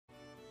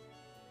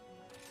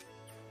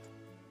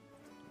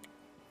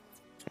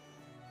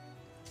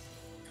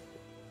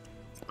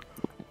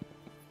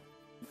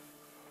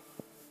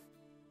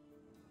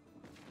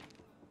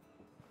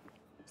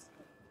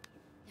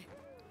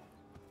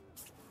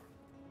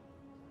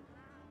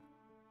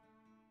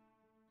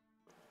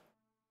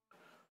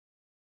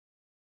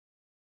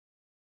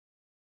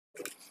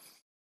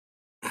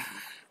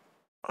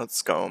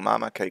Let's go,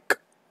 mama cake.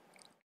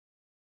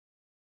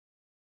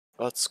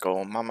 Let's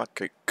go, mama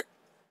cake.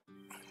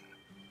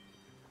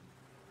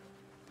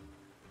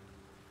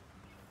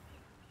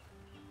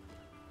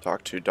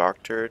 Talk to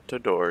Dr.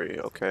 Todori,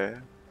 okay?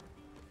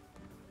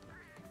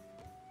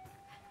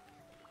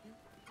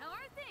 How are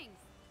things?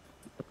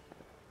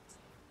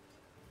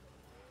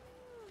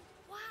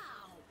 Wow.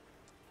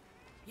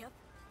 Yep.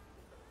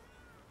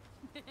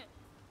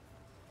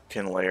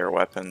 Can layer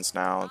weapons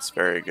now, it's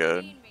very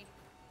good.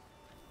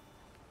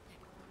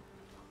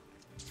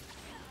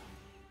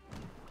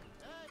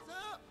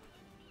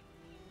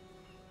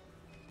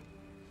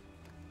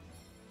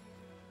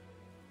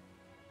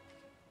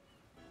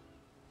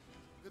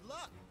 Good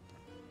luck.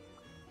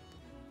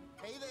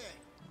 Hey there.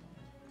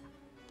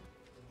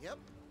 Yep.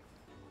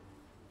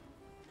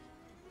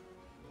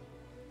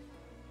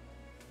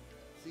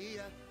 See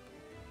ya.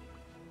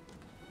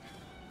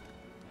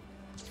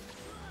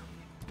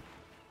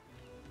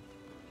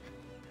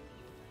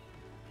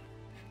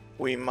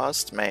 We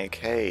must make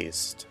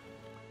haste.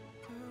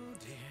 Oh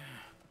dear.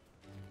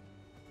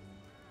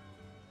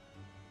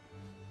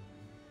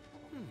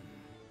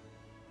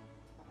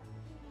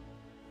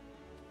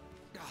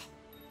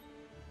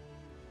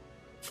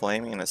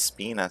 Flaming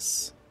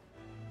Espinas.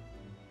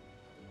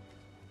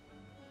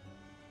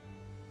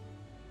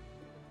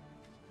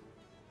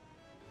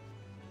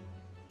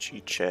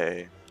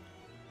 Chiche.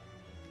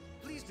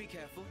 Please be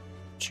careful.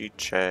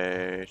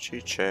 Chiche.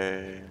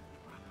 Chiche.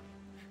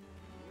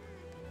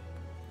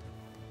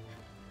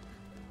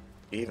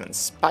 Even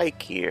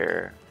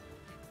spikier.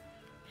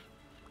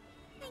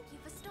 Thank you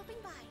for stopping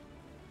by.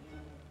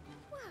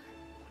 Wow.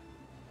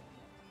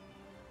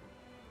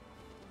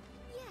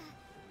 Yeah.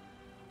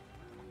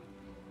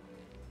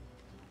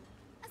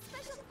 A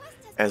special quest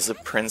has As a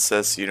been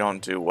princess, you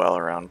don't do well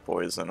around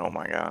poison, oh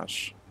my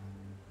gosh.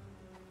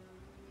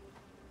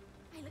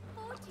 I look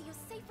forward to your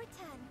safe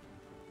return.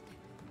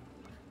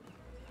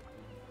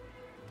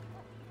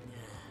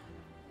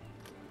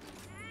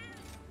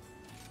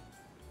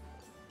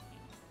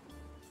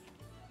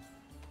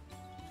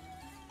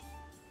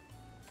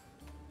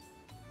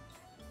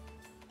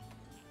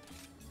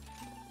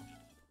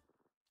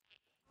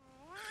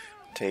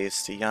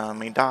 Tasty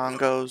yummy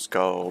dongos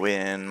go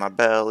in my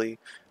belly,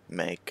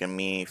 making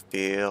me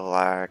feel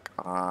like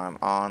I'm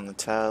on the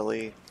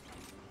telly.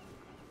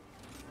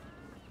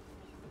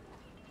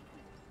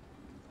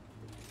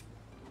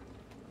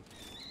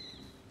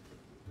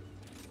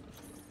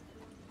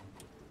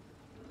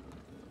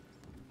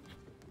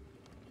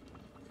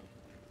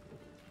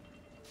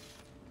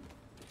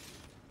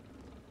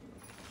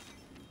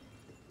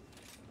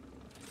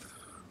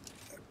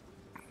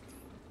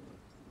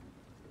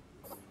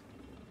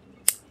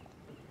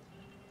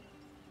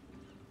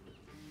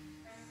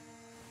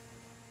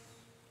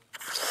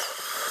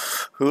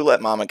 Who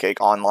let Mama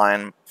Cake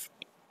online?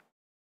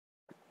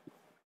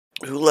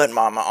 Who let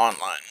Mama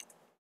online?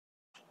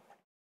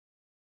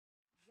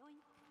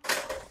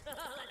 Let's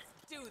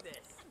do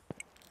this.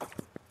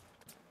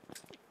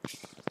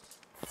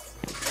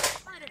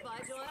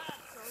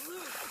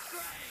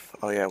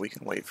 Oh yeah, we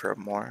can wait for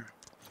more.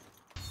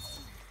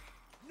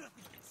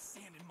 Nothing can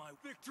stand in my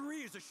victory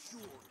is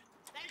assured.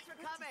 Thanks for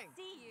coming. Good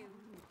to see you.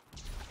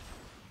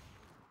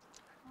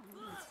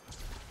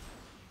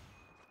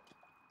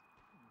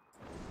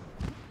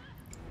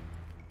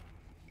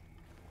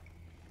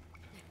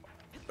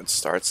 It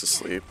starts to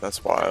sleep,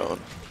 that's wild.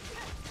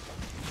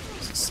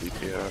 It's a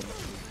sleepy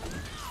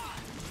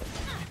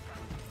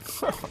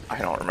I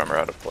don't remember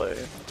how to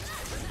play.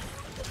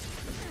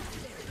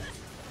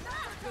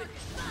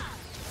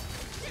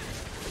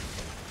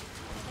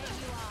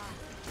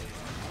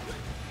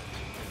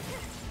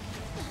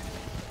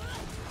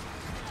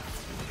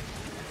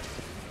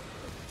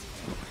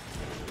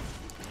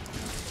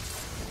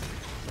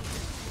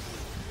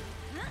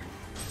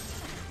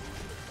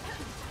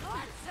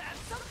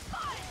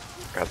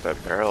 Got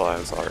that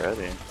paralyzed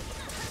already.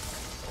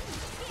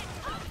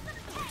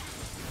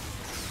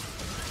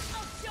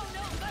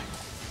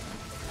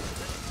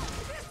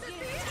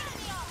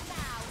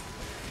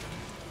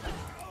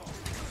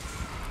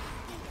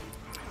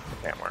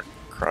 Damn, we're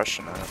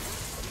crushing it.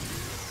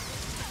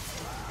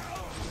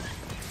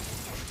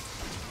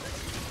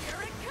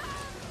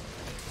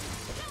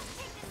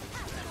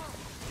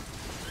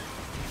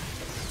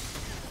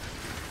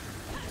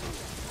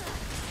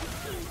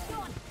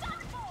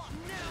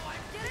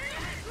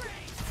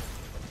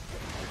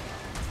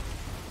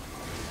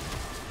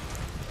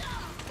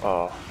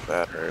 Oh,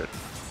 that hurt.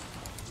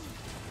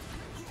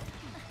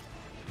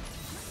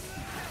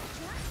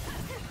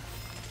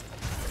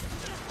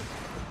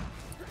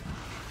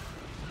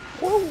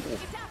 Whoa!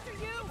 It's after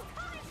you.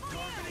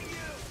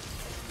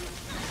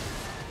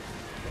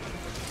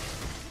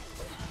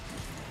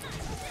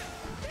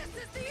 This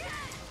is the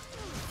end.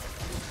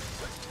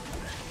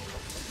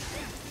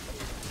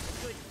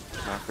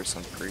 Time for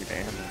some free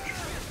damage.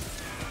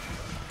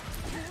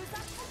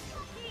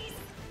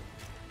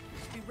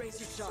 Erase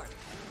your shark.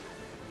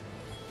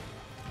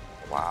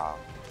 Wow.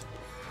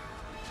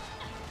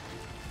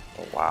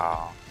 Oh,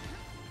 wow.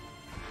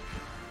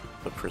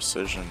 The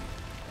precision.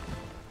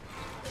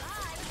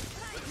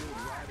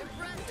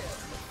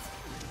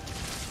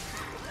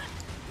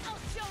 I'll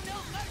show no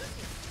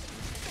mercy.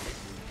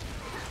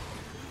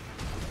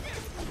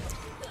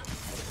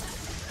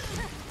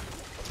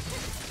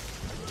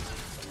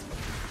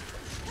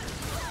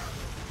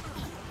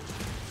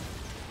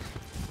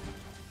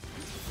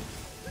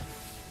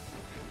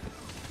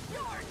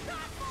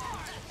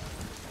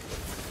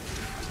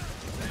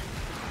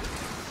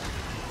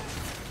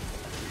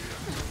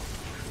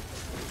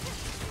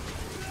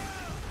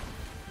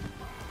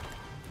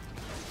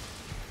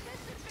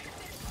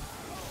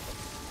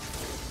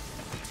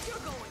 You're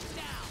going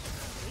down.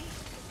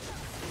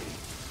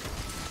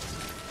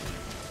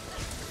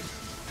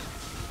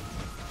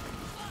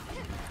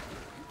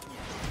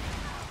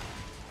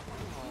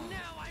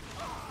 Now I'm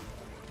off.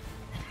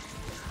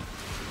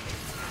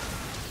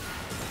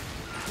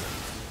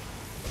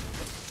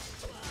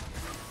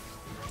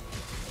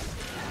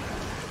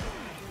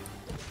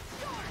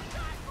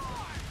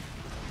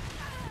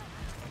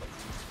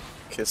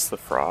 Kiss the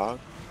frog?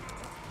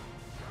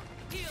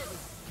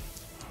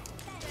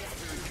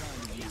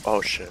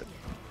 Oh shit.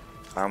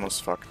 I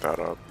almost fucked that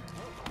up.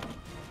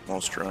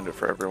 Almost ruined it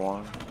for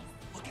everyone.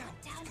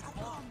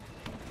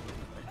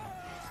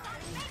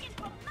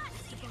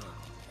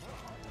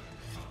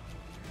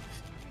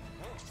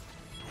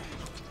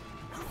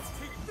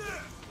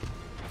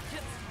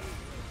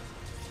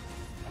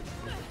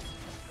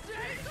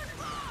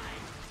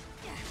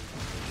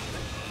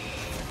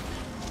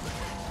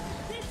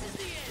 This is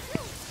the end.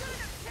 You should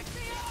have picked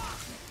me off.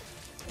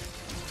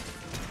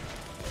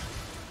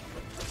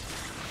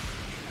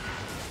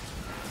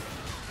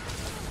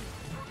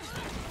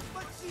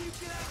 Let's see you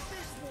get out of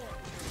this one.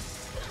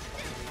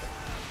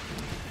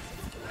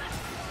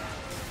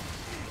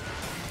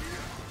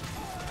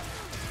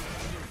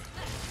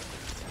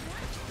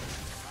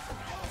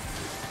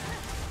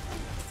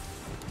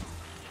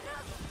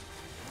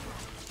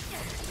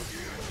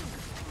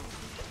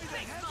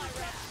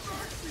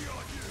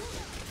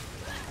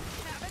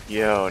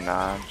 Yo,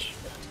 Notch.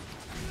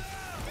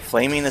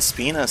 Flaming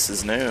Espinas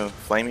is new.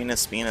 Flaming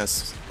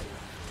Espinas.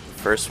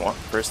 First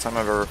time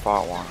I've ever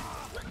fought one.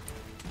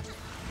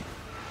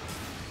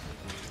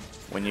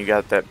 When you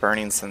got that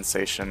burning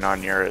sensation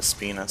on your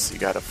Espinas, you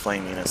got a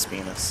Flaming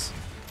Espinas.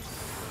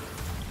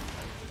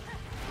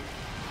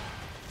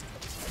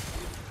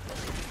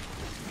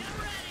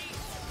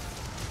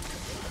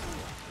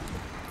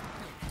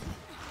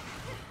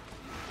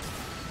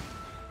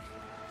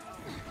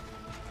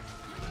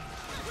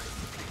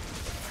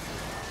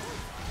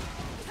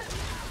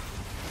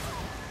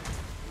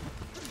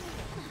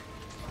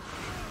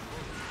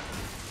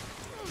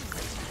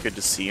 Good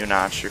to see you,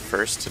 Notch. You're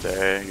first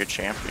today. You're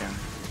champion.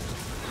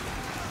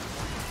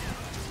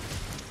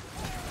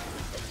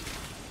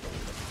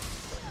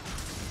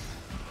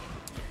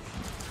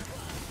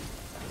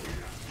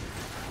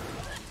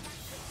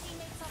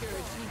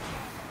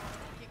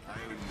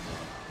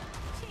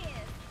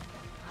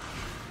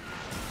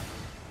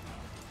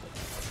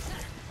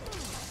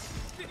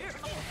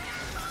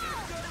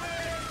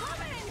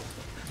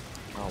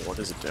 Oh, what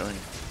is it doing?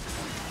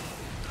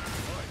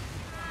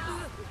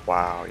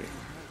 Wow.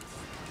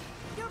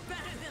 You're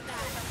better than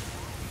that.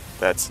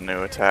 That's a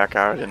new attack.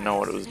 I didn't know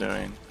what it was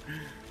doing.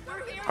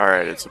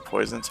 Alright, it's a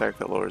poison attack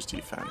that lowers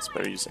defense.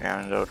 Better use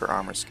antidote or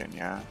armor skin,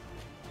 yeah?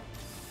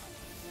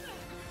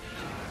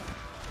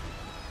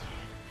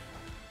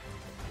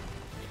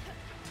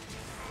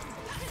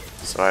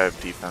 So I have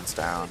defense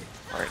down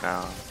right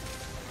now.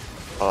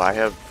 Oh, I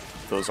have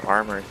those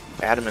armor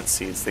adamant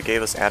seeds. They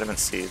gave us adamant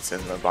seeds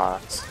in the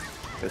box.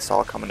 It's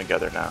all coming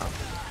together now.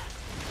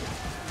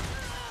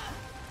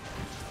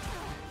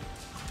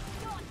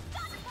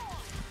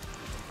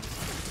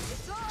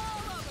 It's all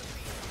over for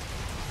you.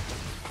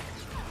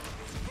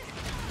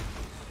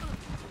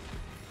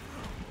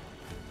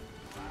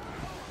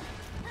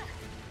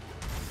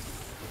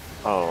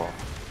 Oh.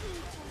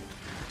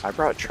 I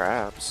brought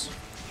traps.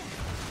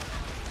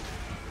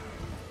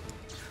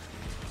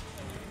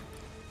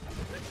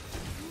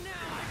 Now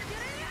I'm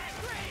getting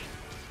angry.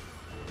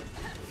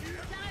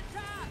 Time's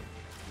up.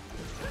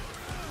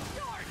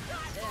 Your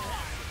time.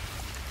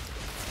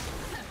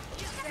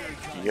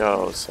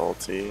 Yo,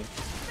 Salty.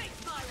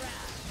 Face my wrath.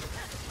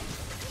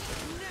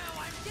 Now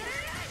I'm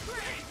getting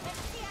angry.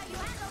 Let's see how you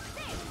handle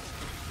this.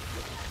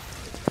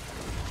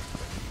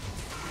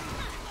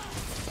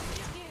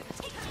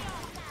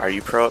 Are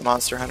you pro at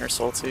Monster Hunter,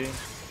 Salty?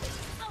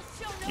 I'll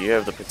show no You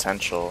have the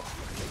potential.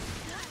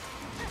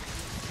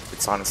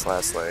 It's on its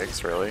last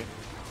legs, really?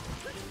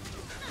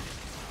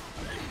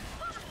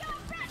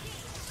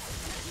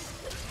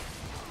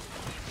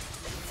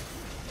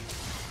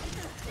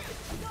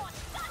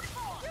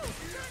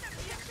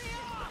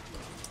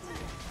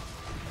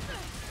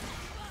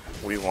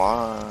 We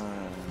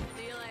won.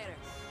 See you later.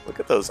 Look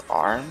at those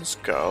arms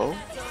go.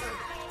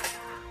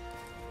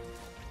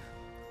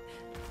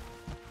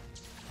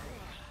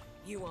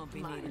 You won't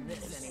be needing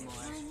this anymore.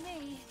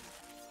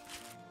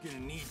 Gonna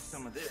need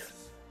some of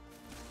this.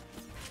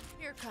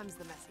 Here comes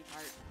the messy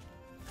part.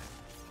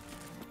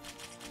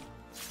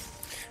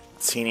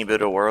 teeny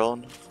bit of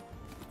world.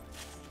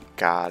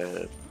 Got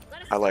it.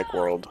 Let us I like go.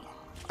 world.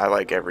 I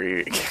like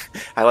every.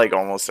 I like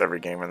almost every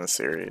game in the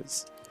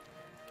series.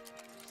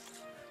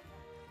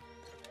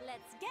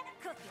 Let's get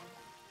cooking.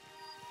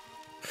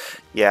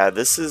 Yeah,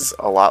 this is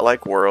a lot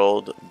like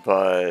world,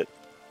 but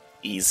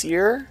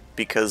easier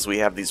because we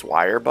have these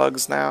wire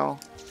bugs now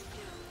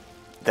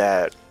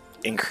that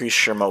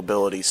increase your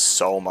mobility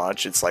so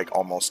much. It's like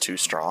almost too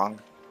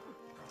strong.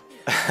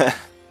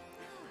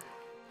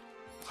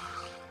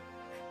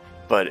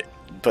 but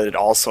it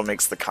also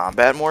makes the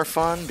combat more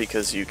fun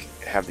because you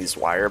have these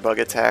wire bug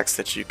attacks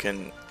that you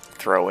can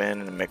throw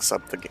in and mix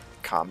up the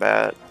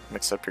combat,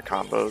 mix up your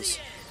combos.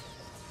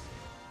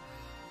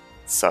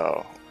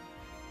 So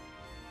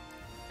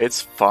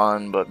it's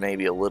fun, but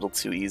maybe a little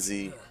too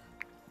easy.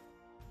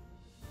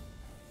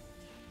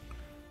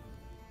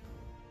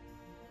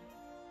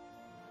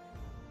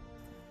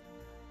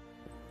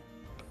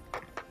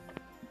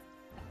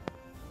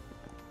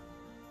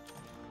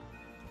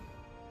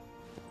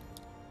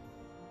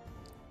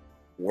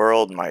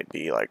 World might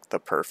be like the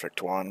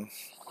perfect one.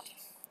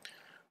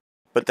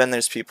 But then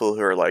there's people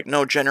who are like,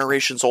 no,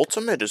 Generations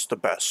Ultimate is the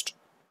best.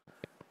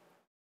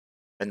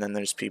 And then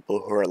there's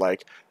people who are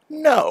like,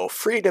 no,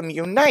 Freedom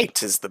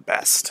Unite is the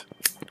best.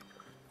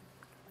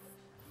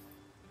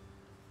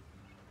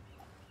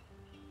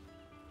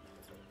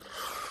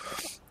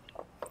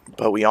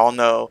 But we all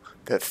know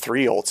that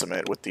 3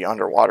 Ultimate with the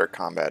underwater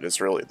combat is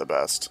really the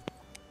best.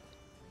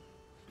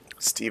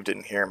 Steve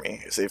didn't hear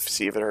me. If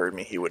Steve had heard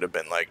me, he would have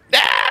been like, no!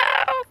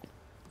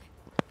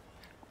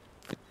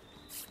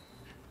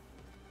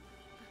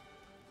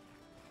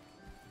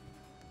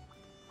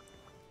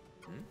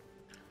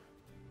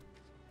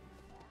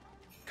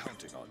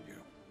 Counting on you.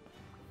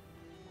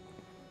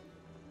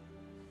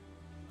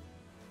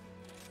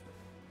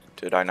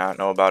 Did I not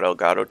know about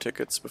Elgato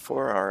tickets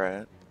before?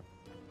 Alright.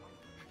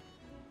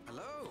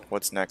 Hello.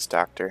 What's next,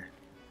 Doctor?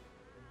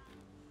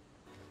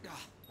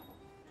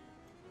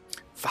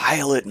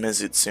 Violet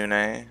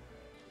Mizutsune.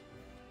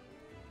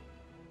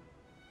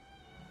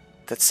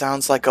 That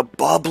sounds like a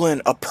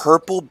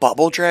purple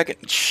bubble dragon.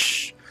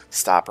 Shh.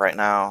 Stop right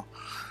now.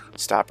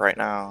 Stop right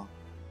now.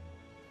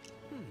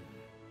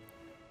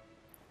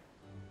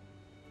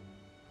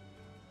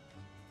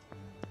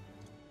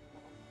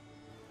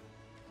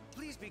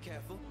 Please be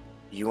careful.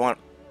 You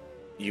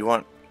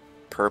want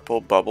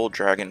purple bubble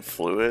dragon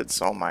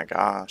fluids? Oh my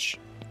gosh.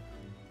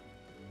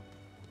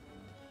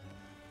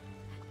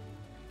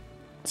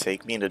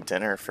 Take me to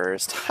dinner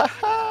first.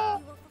 Haha.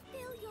 You will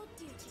fulfill your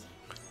duty.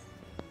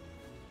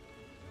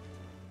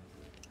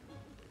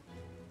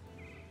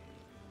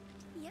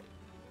 Yep.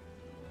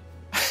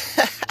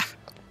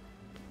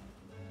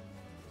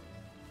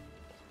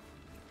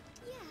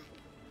 Yeah.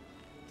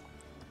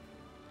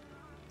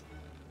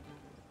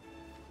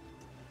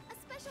 A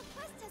special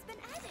quest has been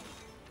added.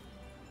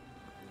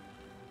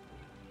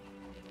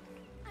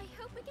 I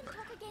hope we can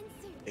talk again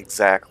soon.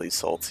 Exactly,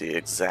 Salty,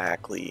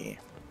 exactly.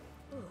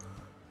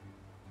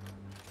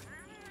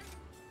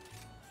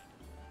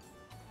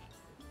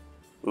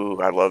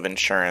 Ooh, I love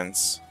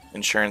insurance.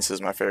 Insurance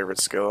is my favorite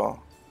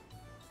skill.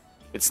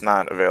 It's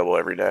not available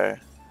every day.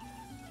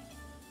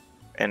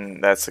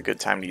 And that's a good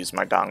time to use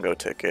my Dongo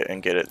ticket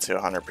and get it to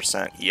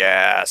 100%.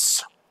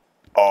 Yes!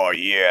 Oh,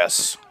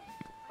 yes!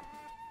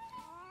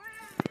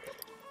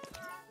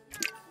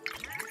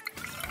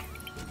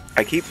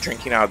 I keep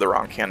drinking out of the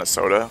wrong can of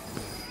soda.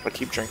 I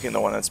keep drinking the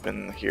one that's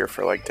been here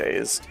for like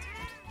days.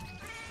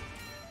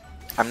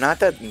 I'm not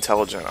that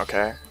intelligent,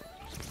 okay?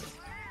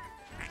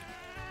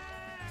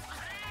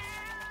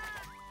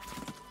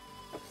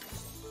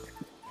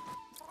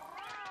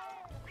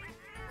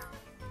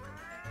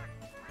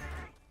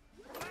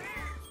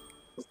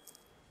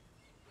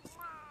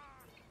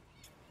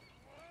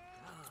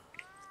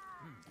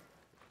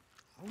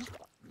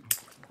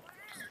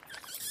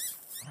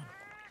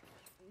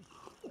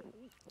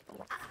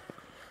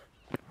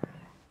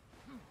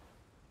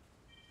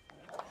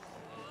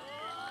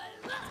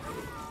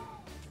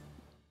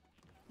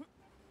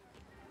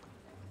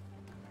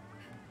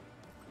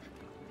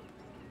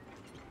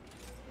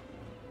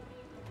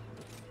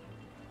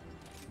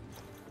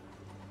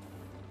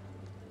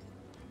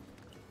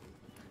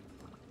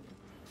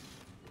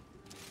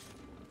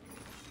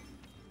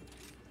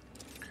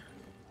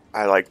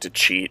 I like to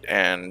cheat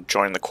and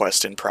join the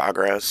quest in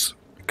progress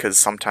because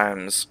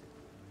sometimes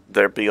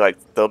they'll be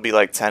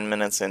like 10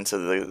 minutes into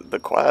the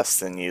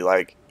quest and you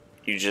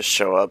just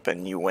show up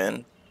and you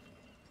win.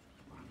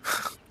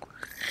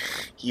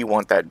 You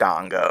want that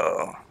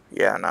dongo.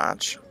 Yeah,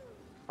 Notch.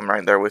 I'm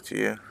right there with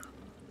you.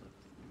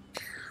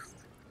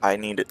 I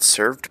need it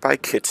served by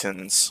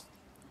kittens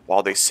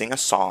while they sing a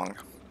song.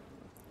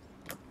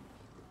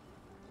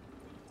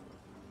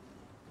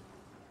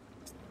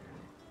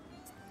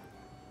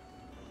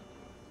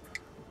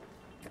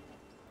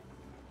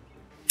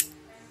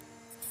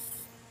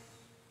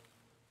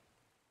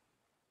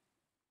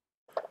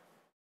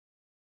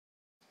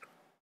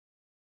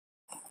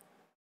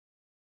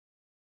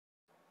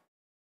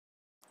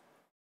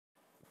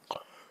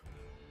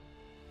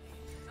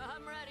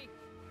 I'm ready.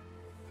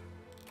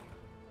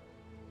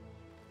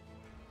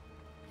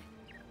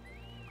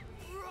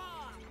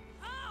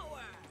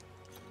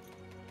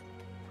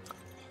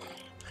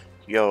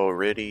 Yo,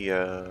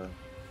 Rydia.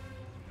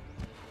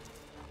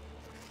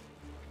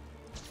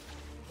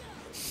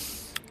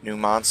 New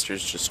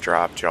monsters just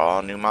dropped,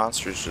 y'all. New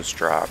monsters just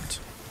dropped.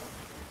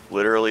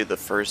 Literally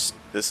this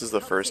is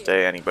the first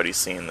day anybody's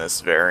seen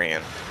this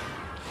variant.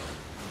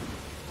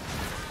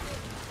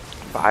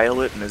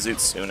 Violet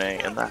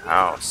Mizutsune in the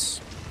house.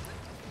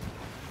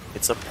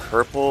 It's a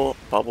purple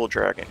bubble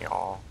dragon,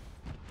 y'all.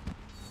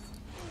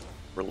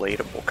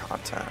 Relatable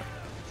content.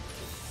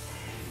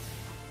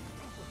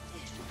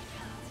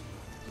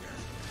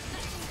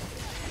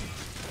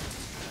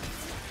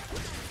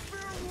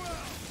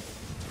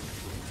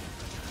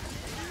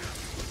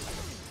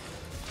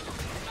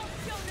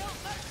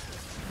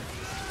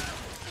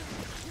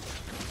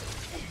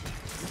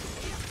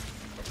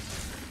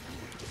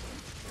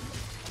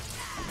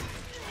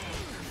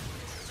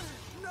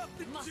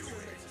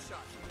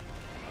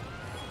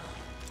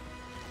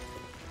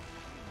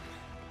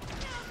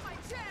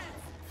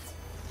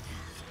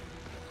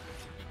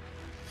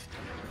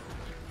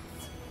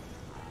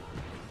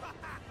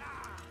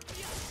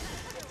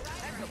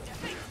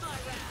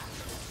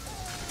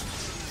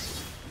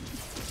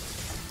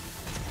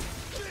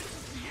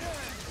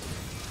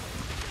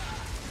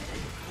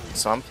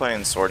 So I'm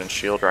playing Sword and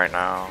Shield right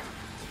now.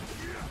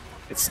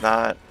 It's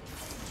not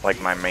like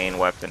my main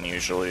weapon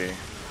usually,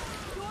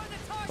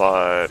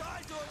 but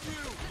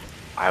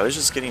I was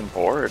just getting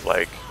bored.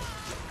 Like,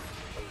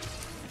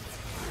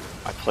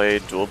 I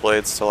played Dual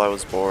Blades till I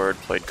was bored,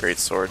 played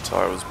Greatsword till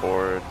I was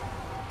bored,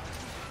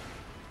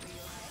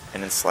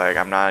 and it's like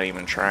I'm not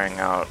even trying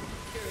out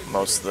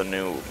most of the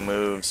new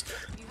moves.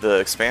 The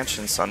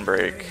expansion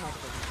Sunbreak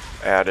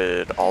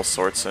added all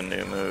sorts of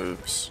new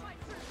moves,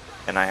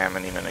 and I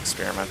haven't even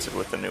experimented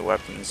with the new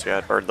weapons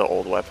yet, or the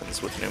old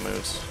weapons with new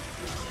moves.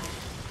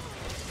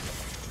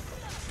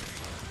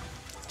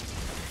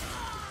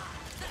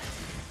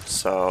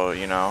 So,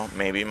 you know,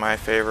 maybe my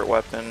favorite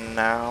weapon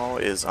now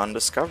is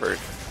Undiscovered.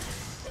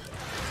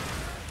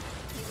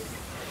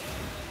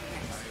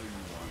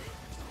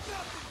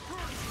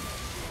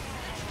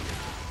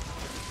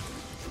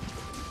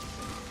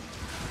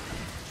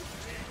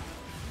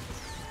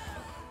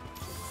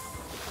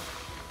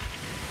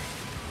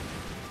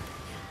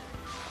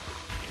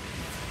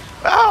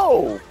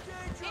 Ow!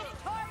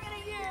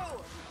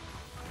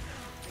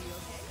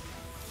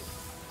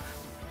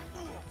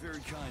 Very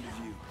kind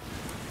of you.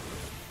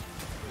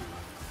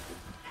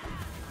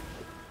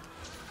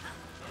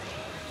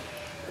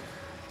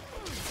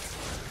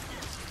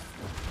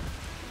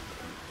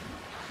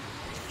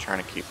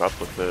 Trying to keep up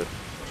with it.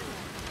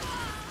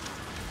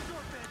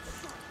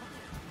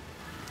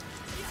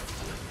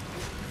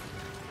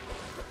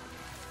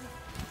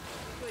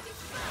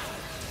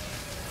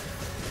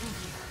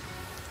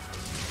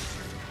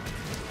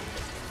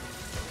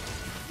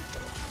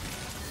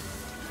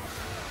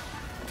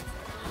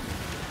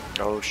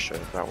 Oh shit,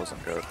 that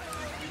wasn't good.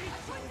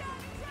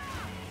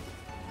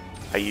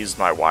 I used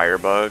my wire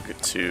bug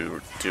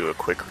to do a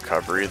quick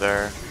recovery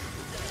there.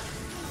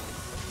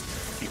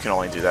 You can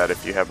only do that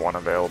if you have one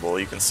available.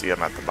 You can see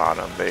them at the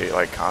bottom. They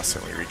like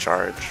constantly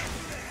recharge.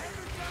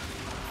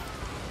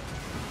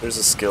 There's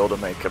a skill to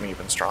make them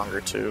even stronger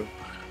too.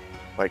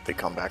 Like they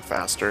come back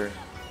faster.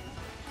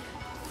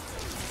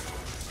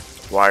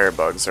 Wire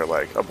bugs are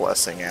like a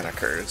blessing and a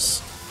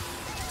curse.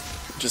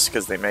 Just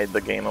because they made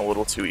the game a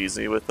little too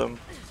easy with them.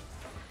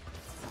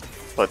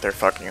 But they're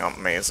fucking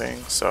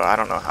amazing. So I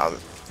don't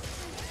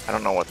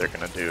know what they're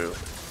gonna do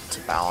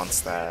to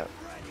balance that.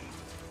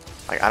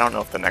 Like, I don't know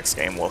if the next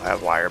game will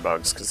have wire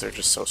bugs because they're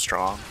just so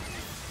strong.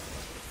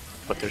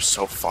 But they're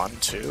so fun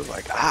too.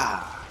 Like,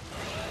 ah.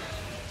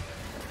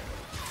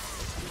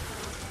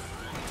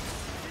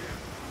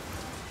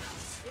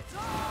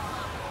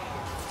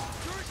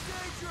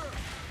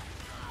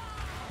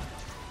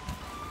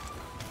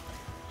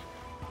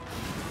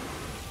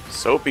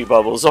 Soapy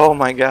bubbles, oh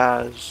my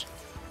gosh.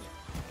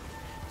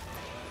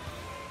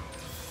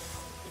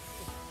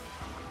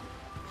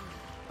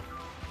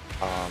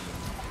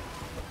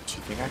 Do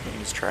you think I can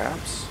use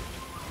traps?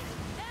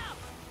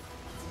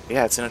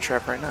 Yeah, it's in a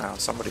trap right now.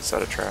 Somebody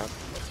set a trap.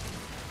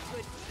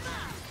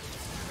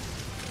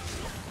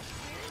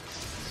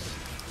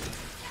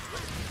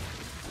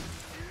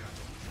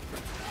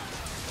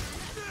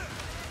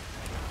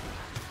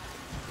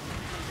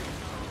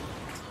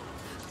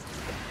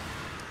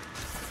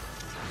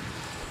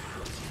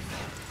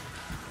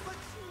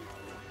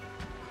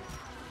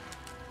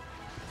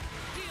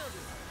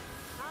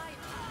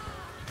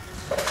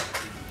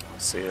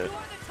 See it.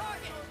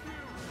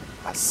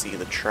 I see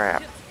the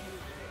trap.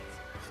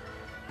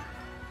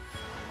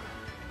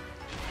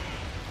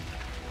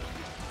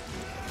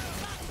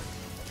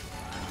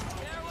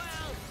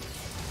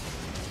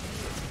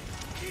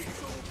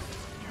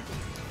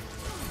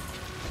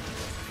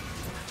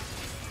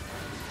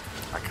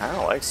 I kind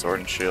of like Sword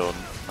and Shield,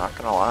 not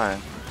gonna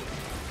lie.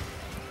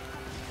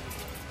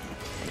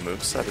 The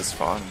moveset is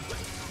fun.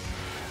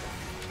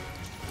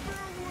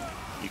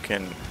 You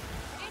can...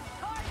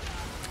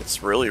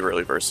 It's really,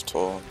 really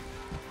versatile.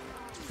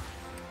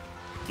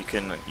 You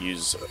can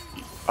use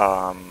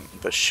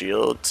the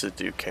shield to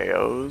do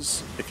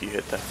KOs if you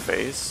hit that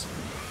face,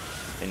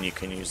 and you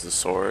can use the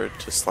sword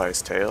to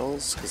slice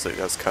tails because it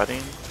does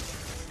cutting.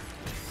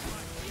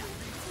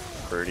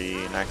 Pretty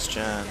next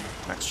gen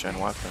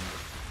weapon.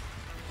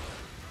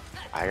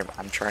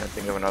 I'm trying to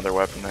think of another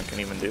weapon that can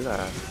even do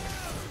that.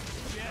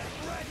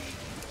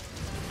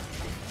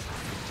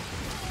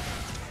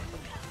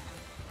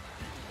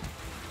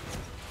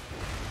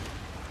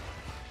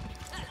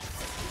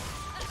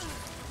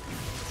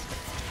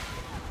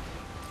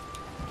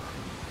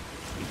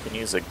 You can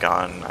use a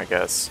gun, I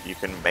guess. You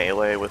can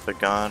melee with a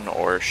gun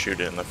or shoot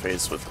it in the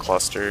face with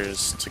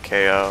clusters to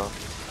KO.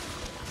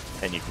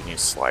 And you can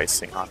use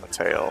slicing on the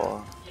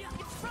tail.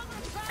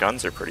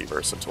 Guns are pretty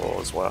versatile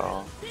as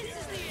well.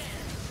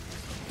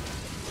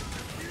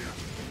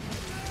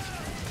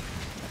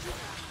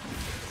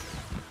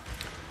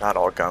 Not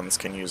all guns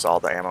can use all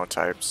the ammo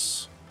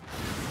types.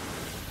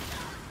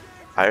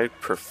 I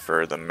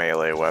prefer the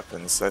melee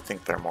weapons. I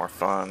think they're more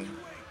fun.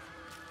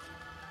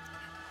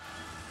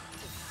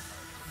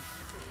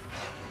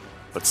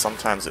 But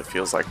sometimes it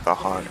feels like the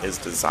hunt is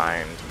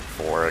designed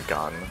for a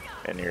gun,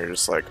 and you're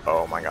just like,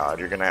 oh my god,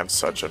 you're gonna have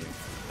such a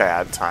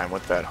bad time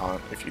with that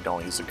hunt if you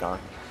don't use a gun.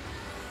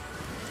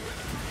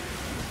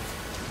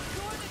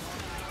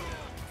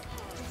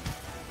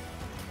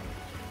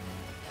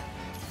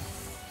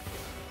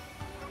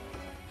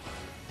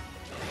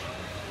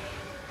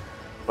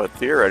 But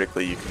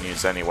theoretically, you can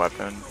use any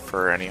weapon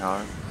for any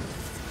hunt.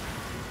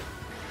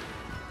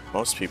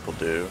 Most people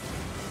do.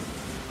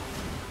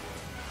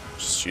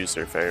 Just choose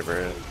their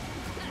favorite.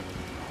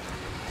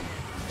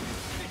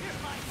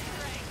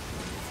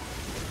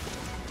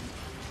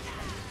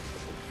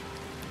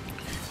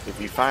 If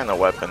you find the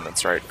weapon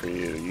that's right for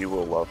you, you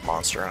will love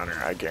Monster Hunter,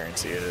 I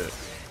guarantee it.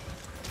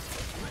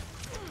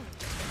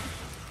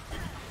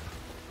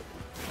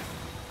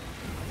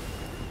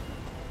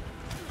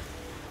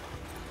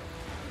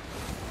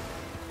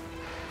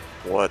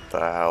 What the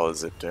hell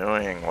is it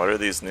doing? What are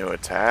these new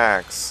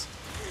attacks?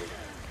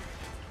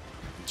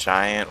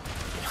 Giant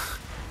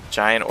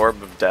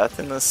orb of death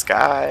in the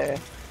sky?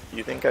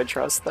 You think I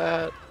trust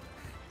that?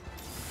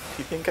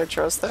 You think I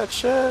trust that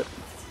shit?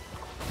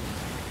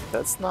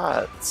 That's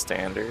not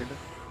standard.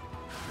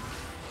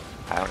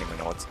 I don't even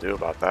know what to do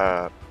about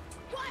that.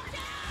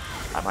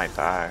 I might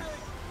die.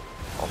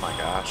 Oh my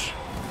gosh.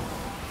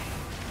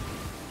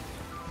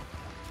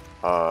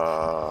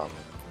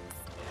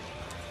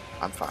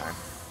 I'm fine.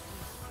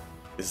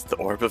 Is the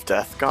orb of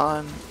death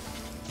gone?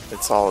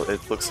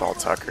 It looks all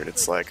tuckered.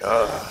 It's like,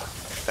 ugh,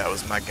 that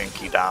was my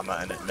Genki Dama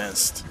and it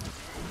missed.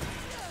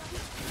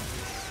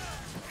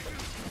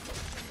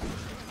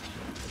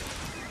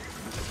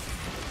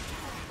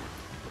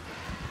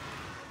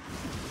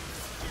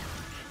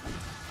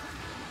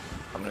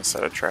 I'm gonna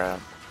set a trap.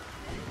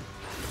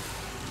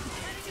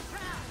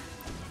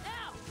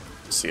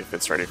 See if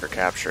it's ready for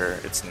capture.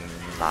 It's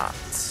not.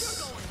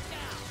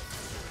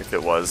 If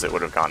it was, it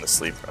would have gone to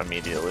sleep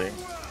immediately.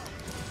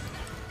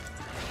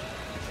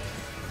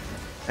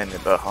 And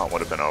the hunt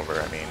would have been over,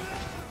 I mean.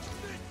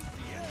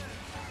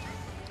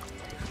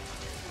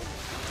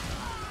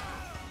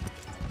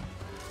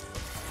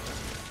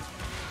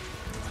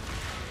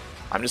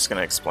 I'm just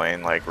gonna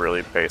explain like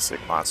really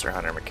basic Monster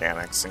Hunter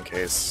mechanics in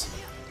case,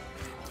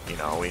 you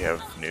know, we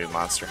have new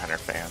Monster Hunter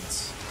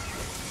fans.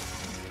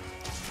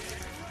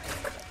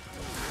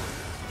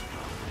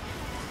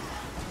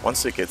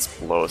 Once it gets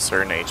below a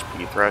certain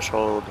HP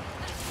threshold,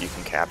 you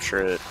can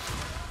capture it.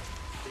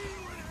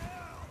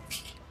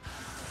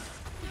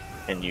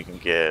 And you can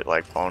get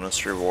like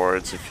bonus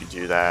rewards if you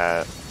do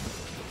that.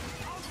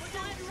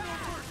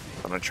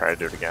 I'm gonna try to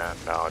do it again.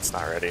 No, it's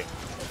not ready.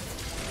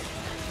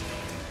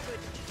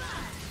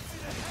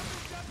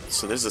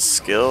 So there's a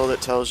skill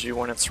that tells you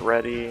when it's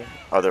ready.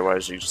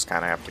 Otherwise you just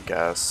kind of have to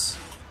guess.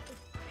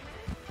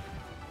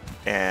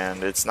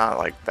 And it's not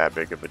like that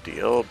big of a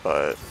deal,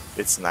 but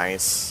it's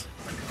nice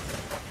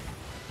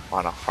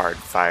on a hard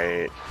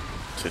fight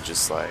to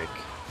just like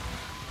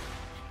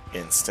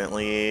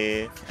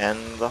instantly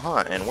end the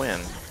hunt and win.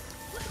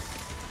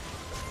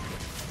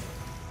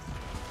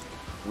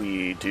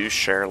 We do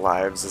share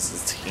lives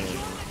as a team,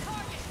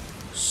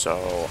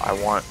 so I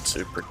want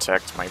to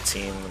protect my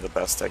team the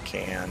best I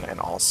can and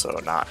also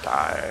not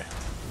die.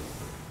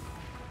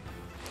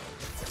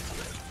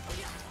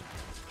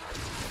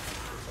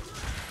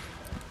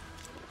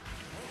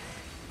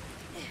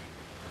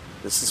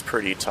 This is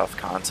pretty tough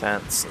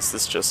content since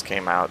this just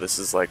came out. This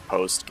is like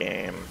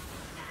post-game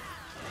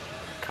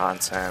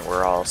content.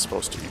 We're all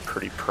supposed to be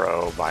pretty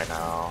pro by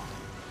now.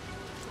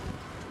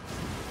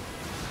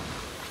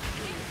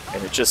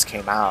 And it just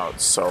came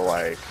out, so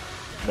like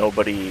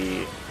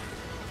nobody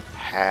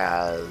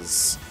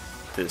has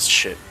this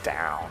shit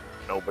down.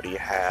 Nobody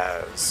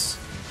has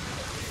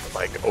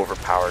like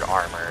overpowered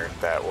armor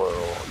that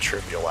will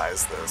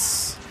trivialize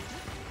this.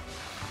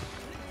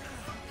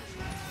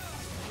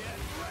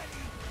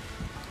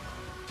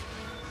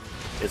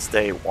 It's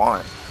day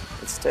one.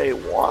 It's day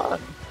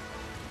one.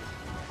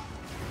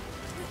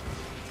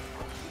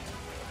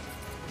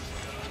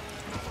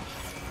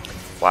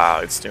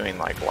 Wow, it's doing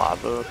like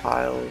lava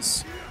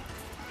piles.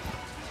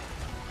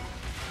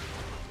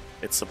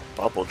 It's a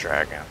bubble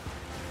dragon.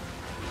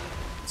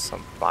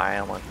 Some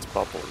violent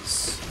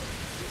bubbles.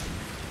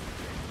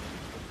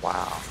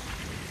 Wow.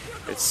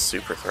 It's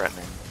super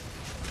threatening.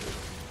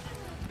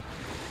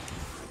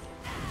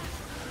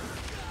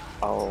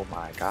 Oh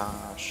my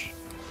gosh.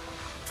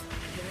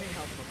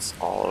 It's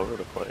all over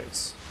the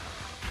place.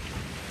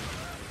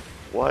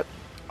 What?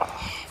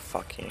 Oh,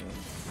 fucking.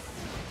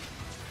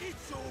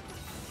 It's over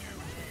for you.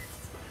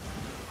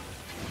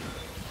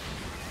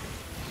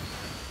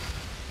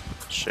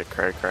 Shit,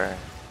 cray cray.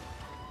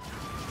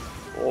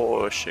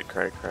 Oh, shit,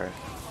 cray cray.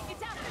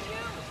 It's after you.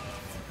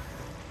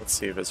 Let's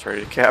see if it's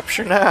ready to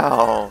capture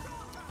now.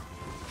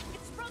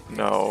 It's from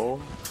No.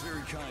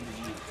 Very kind of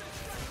you.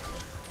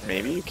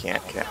 Maybe you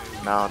can't cap.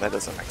 No, that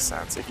doesn't make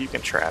sense. If you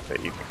can trap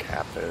it, you can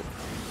cap it.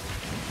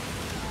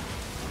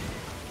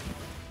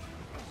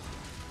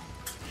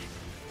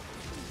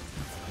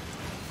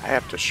 I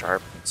have to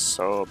sharpen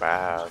so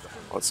bad.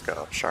 Let's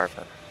go,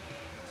 sharpen.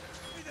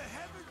 May the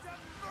heavens have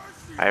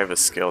mercy. I have a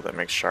skill that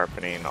makes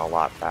sharpening a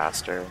lot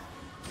faster.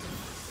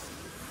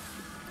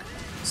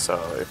 So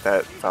if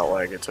that felt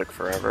like it took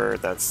forever,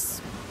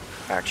 that's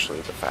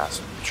actually the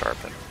fast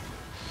sharpen.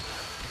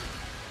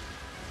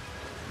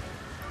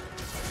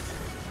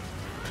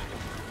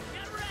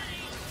 Get ready.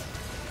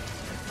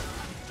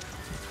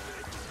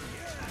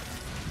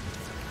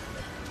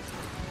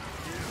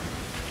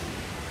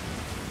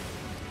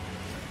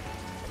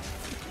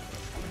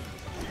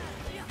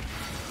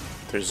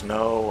 There's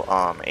no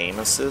aim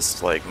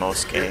assist like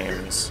most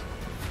games.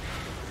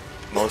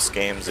 Most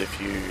games, if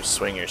you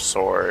swing your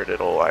sword,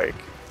 it'll like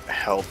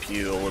help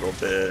you a little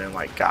bit and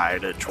like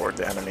guide it toward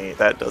the enemy.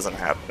 That doesn't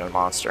happen in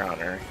Monster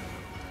Hunter.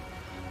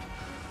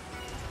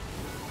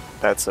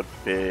 That's a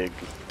big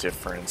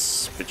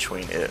difference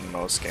between it and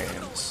most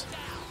games.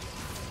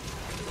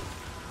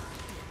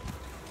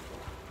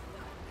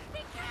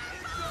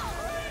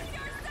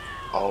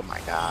 Oh my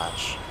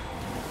gosh.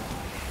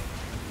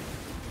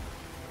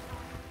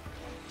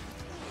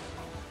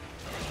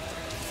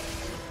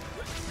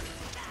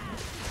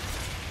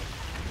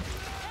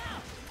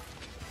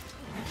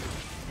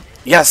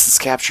 Yes, it's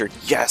captured.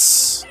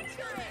 Yes.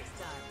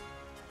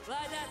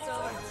 Glad that's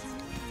over.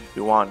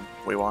 We won.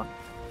 We won.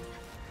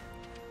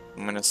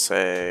 I'm gonna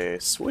say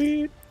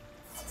sweet.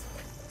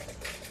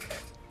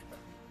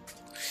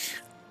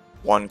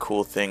 One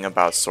cool thing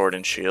about Sword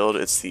and Shield,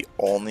 it's the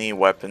only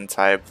weapon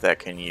type that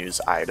can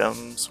use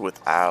items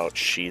without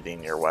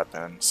sheathing your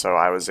weapon. So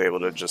I was able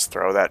to just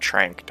throw that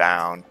trank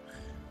down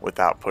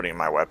without putting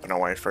my weapon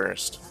away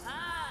first.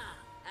 Ah,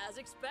 as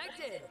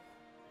expected.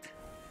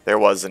 There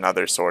was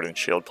another Sword and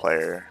Shield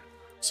player.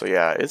 So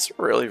yeah, it's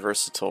a really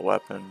versatile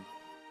weapon.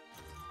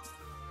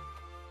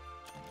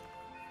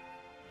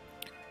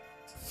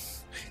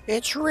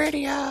 It's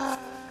Rydia!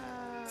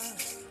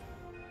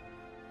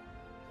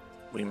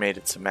 We made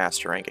it to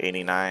Master Rank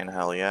 89,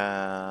 hell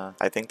yeah.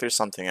 I think there's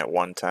something at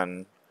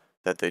 110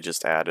 that they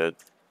just added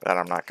that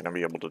I'm not going to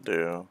be able to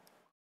do.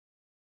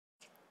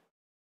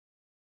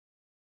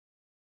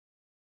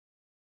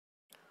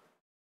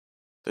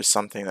 There's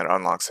something that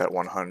unlocks at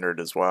 100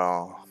 as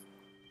well.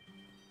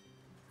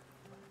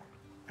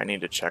 I need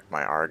to check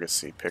my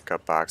Argosy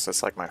pickup box.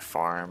 That's like my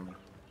farm.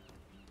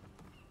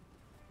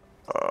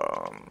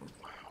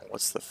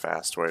 What's the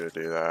fast way to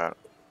do that?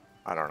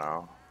 I don't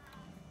know.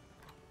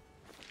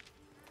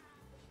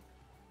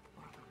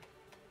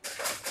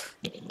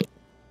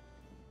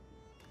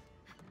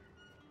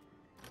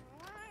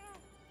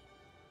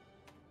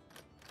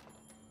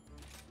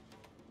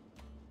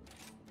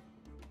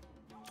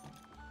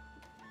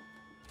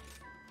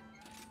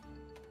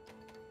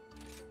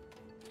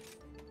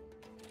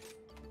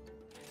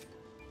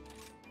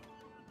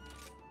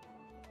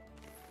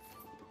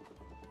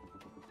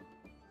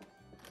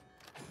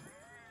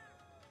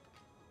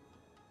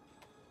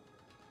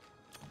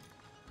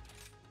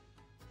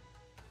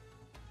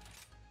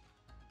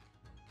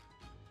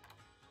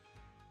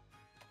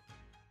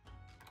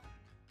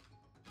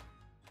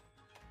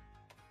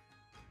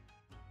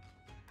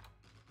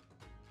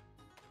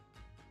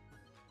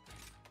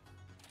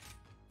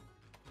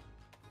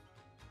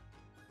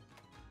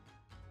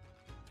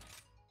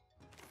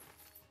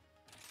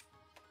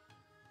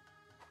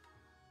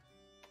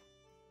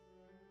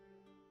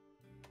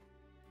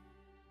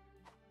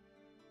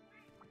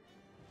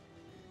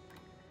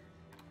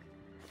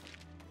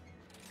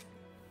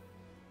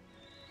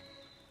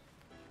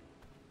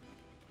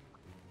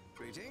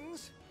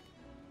 Greetings.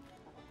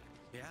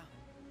 Yeah.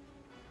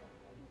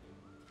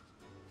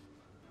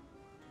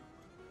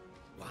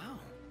 Wow.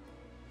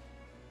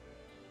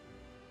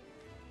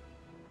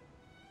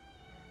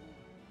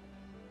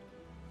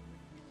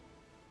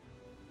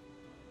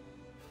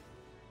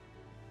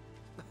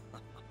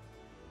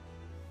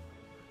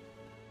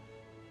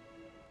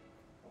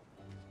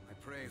 I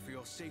pray for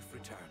your safe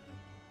return.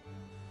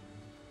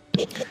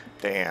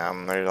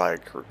 Damn, they're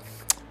like,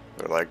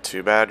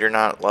 too bad you're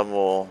not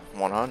level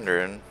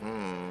 100.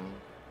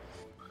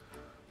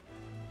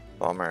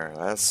 Bummer,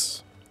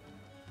 that's...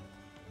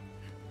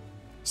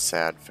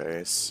 Sad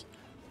face.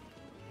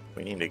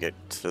 We need to get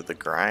to the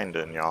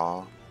grinding,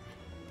 y'all.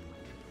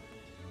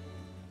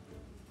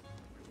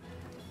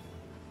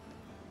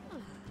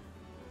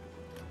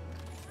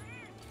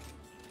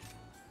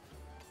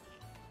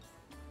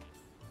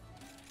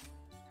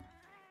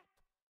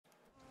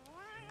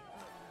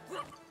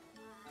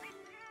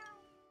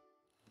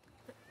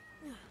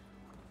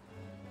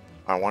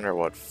 I wonder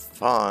what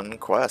fun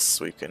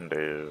quests we can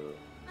do.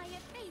 I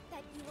have faith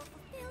that you will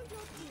fulfill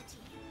your duty.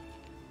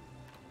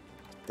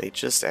 They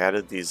just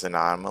added these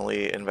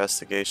anomaly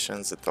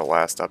investigations at the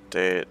last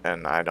update,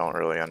 and I don't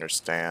really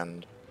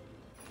understand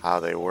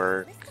how they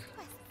work. List of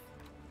quests.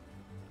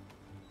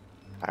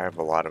 I have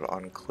a lot of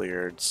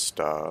uncleared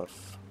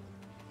stuff.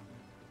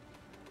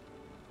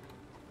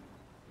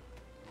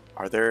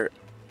 Are there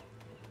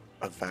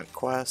event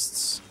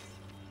quests?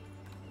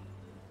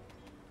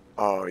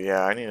 Oh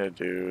yeah, I need to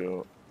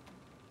do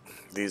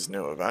these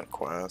new event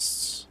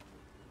quests.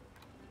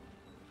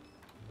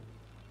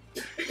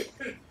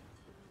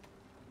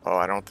 Oh,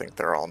 I don't think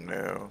they're all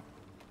new.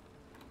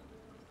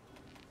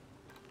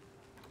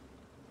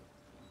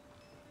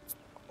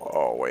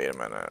 Oh, wait a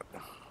minute.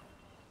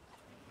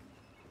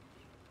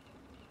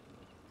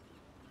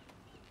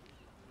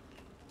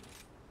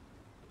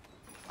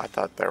 I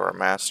thought there were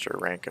master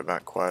rank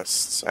event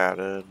quests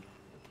added.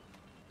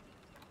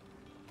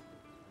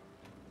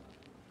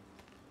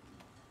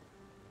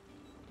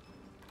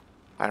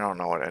 I don't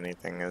know what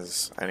anything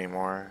is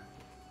anymore.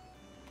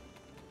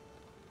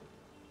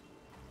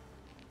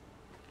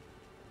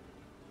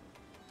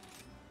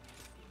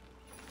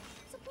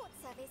 Support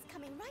surveys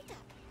coming right up.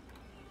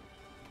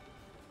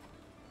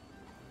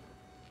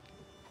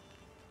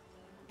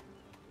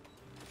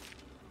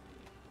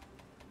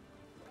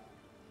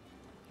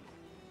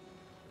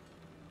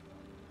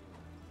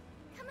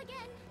 Come again.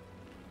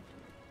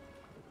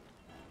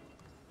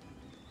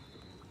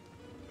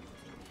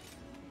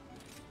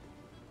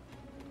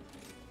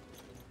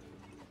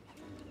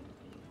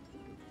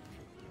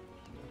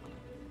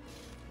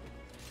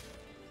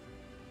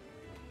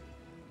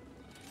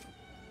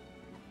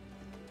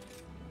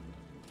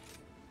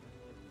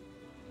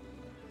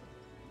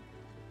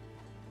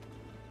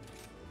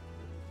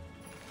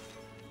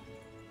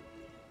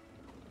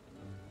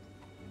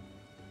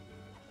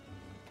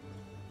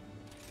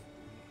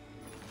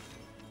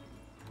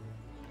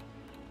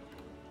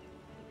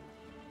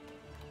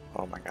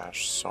 Oh my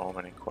gosh, so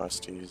many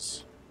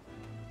questies.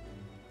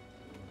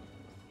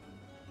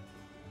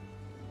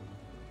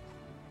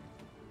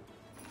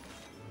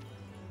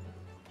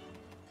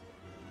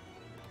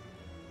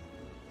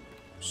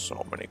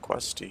 So many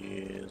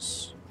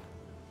questies.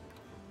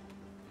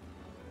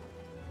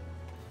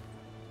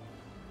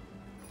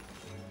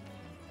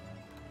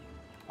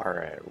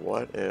 Alright,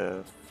 what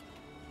if...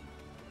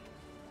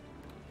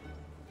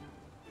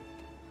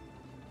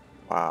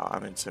 Wow,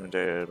 I'm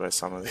intimidated by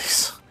some of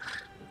these.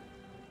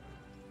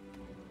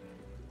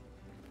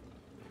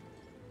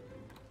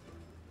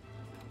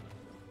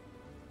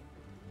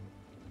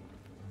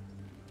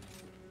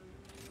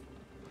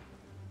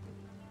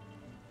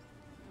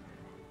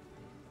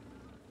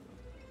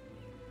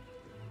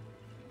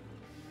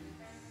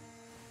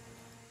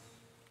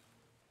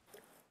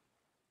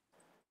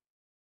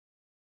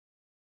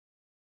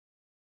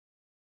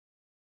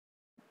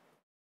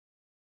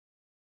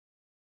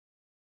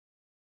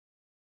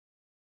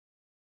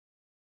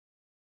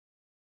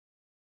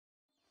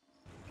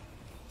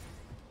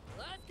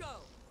 Let's go!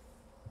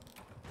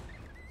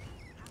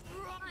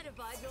 Right,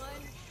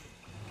 Evangeline.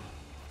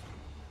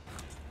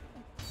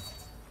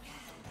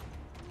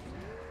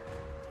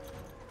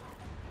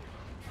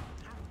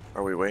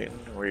 Are we waiting?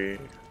 Are we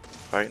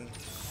fighting?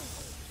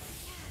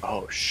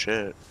 Oh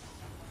shit.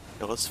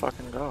 Yeah, let's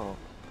fucking go.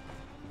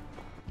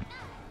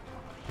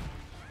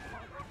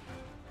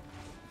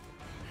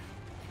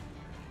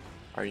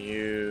 Are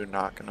you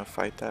not gonna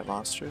fight that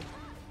monster?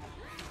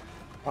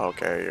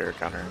 Okay, you're a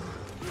gunner.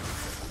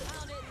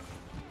 Found it.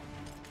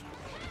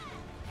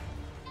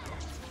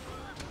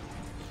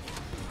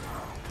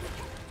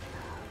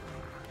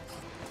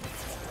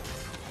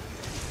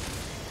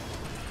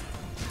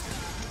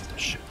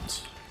 Shit.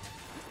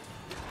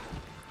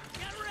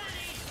 Get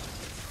ready!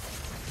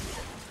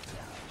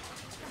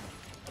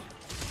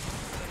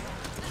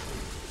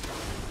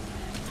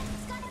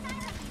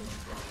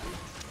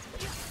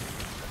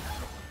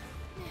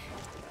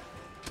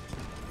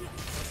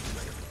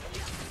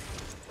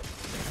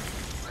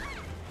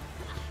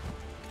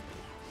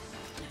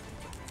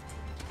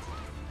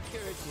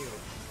 Here it's you.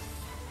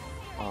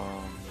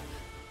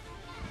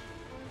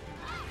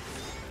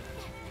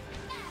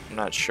 I'm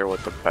not sure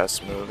what the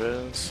best move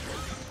is.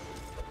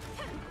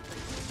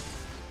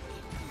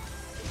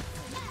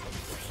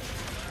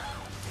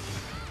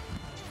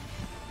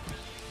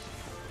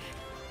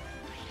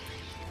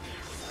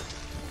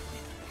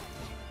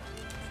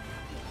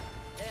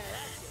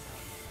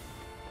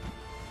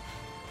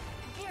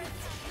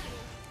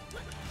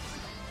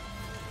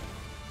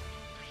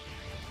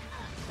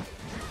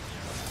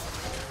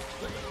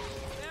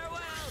 Farewell!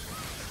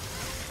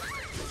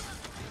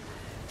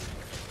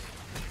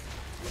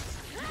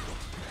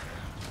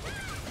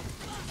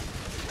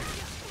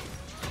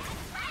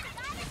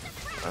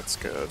 That's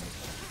good.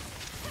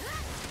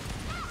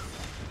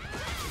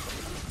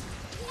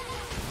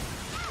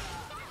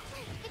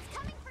 It's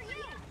coming for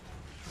you.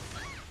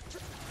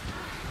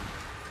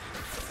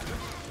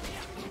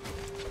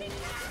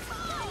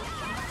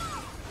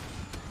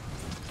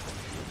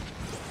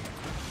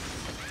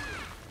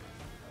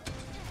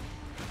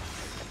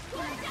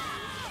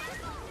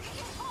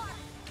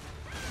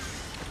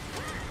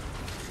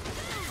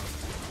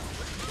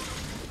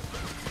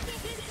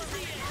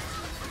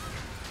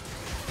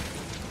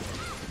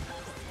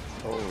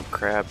 Oh,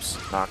 crab's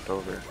knocked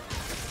over.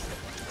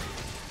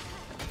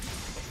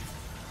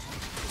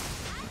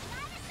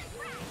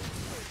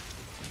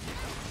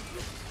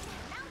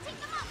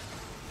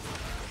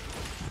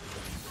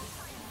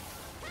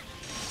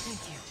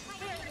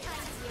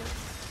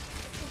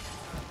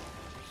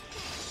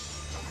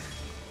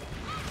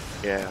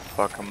 Yeah,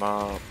 fuck him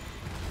up.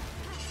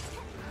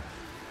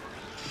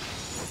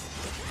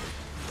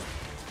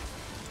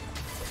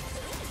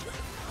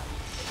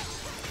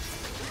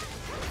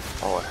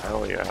 Oh,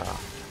 hell yeah.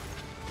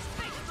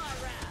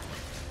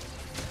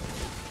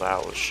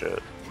 That was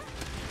shit.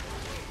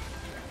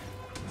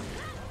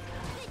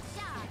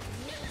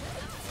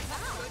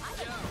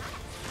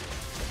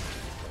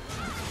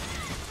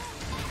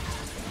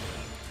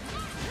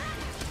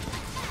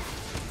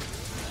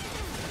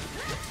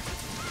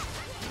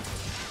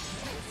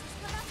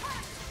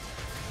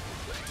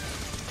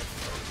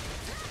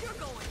 You're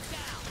going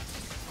down.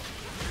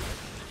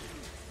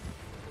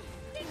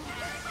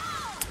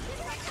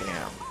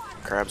 Damn.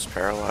 Crab's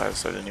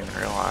paralyzed, I didn't even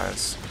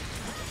realize.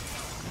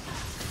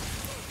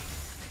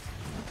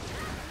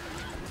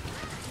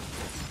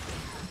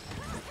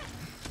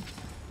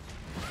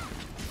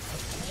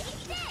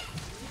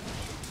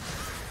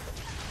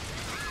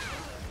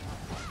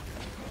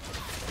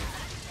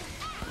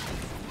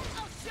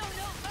 I'll show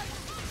no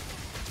mercy.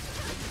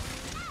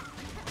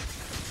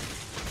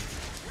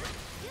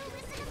 You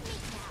listen to me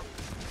now.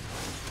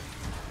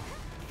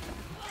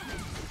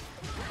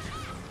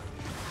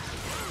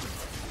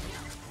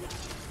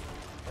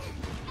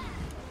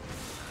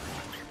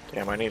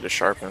 Damn, I need to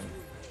sharpen.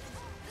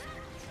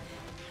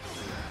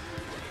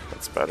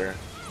 That's better.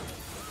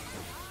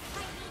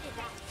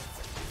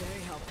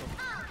 Very helpful.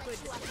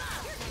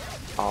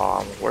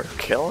 We're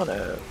killing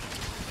it.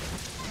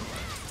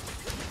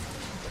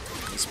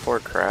 This poor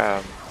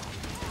crab.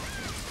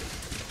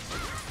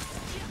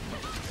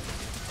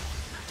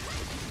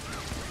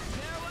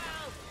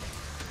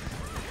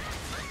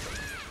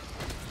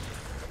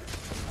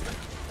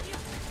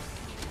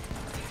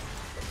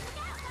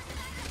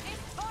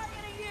 It's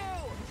targeting you.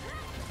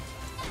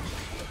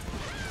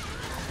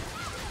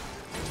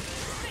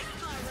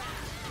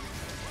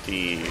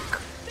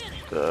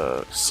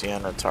 The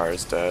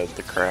Siennatar's dead,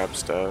 the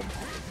crab's dead.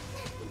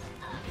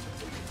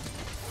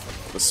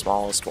 The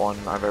smallest one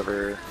I've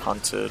ever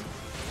hunted.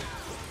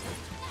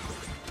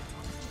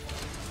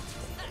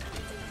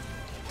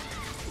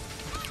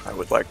 I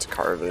would like to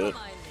carve it.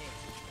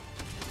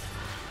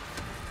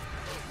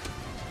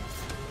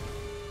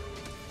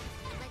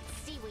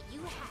 Let's see what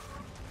you have.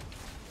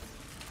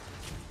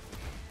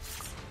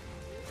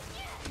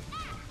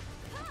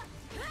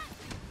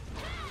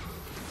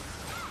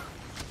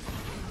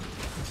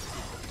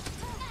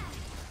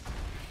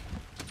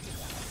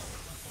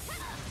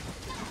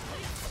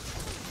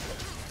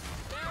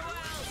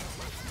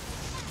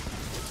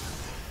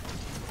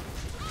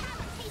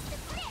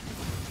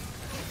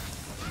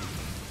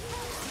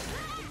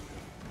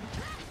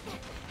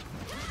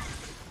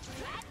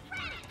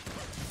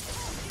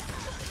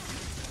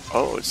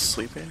 Oh, it's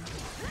sleeping?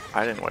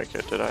 I didn't wake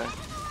it, did I?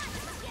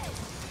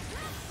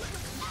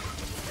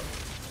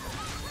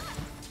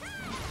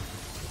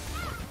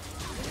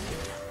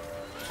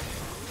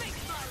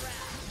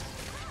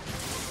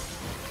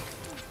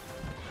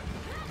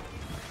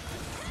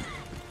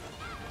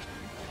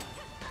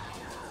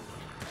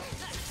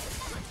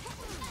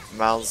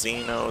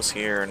 Malzino's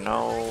here.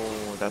 No,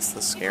 that's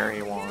the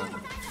scary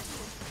one.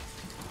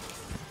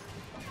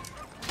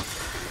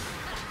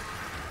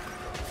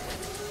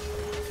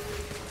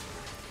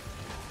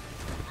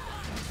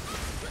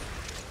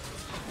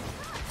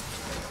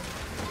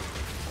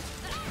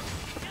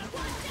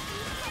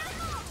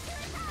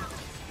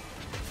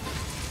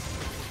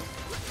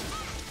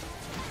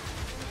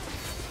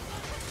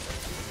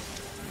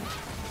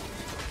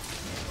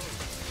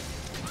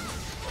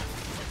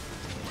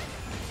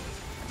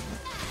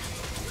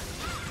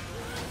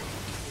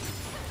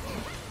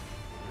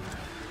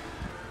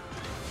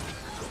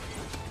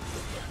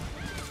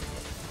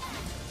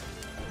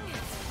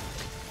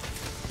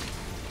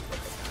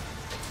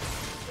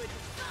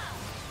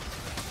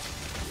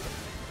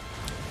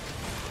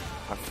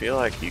 I feel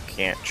like you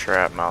can't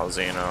trap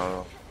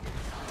Malzino.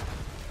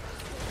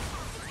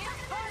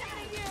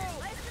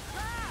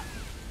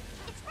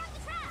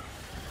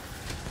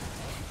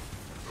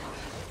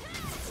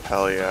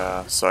 Hell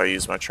yeah. So I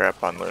used my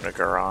trap on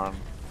Lunagaron.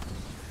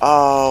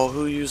 Oh,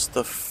 who used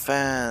the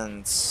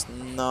fence?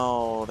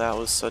 No, that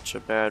was such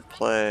a bad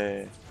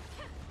play.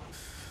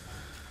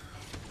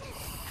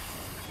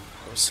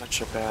 It was such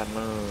a bad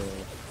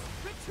move.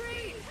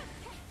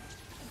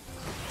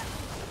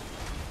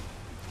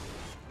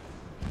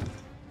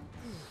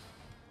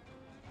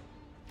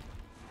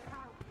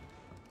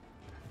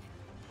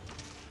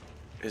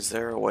 Is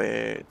there a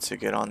way to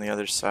get on the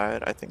other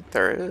side? I think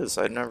there is.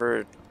 I've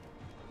never...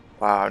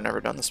 Wow, I've never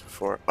done this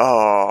before.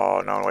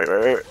 Oh, no,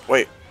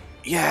 wait.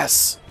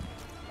 Yes!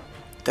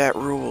 That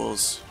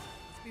rules.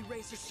 Be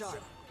razor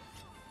sharp.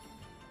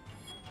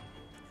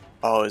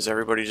 Oh, is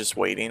everybody just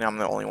waiting? I'm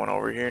the only one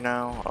over here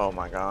now? Oh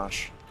my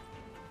gosh.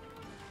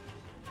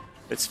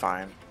 It's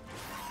fine.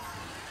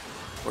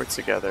 We're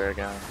together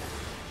again.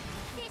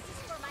 This is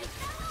for my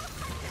fellow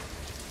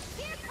hunters.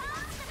 Here comes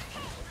the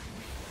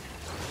pain.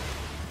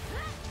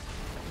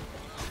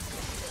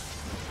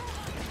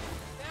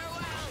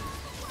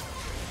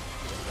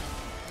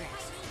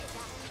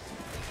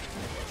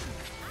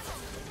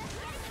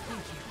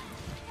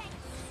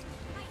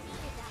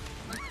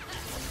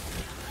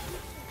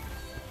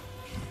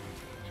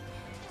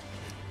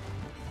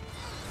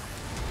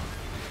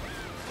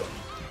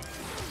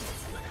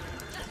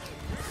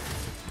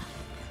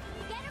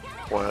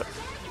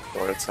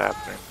 What's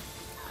happening?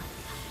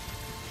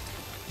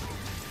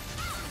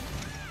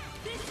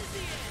 This is the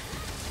end.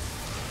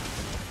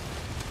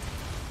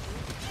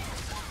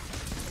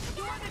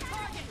 You're the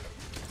target.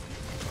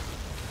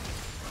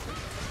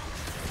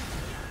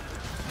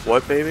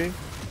 What, baby?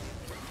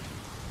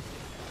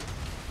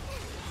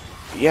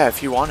 Yeah,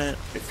 if you want it.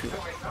 If you...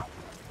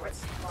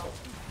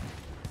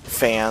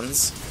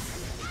 Fans.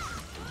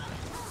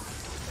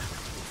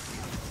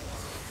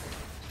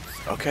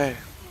 Okay.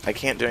 I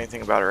can't do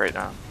anything about it right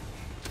now.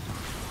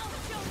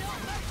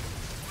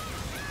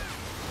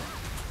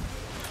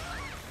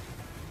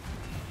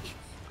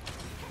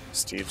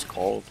 Steve's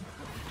cold.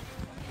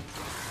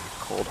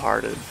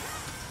 Cold-hearted.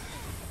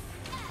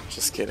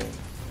 Just kidding.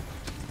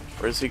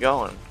 Where's he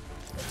going?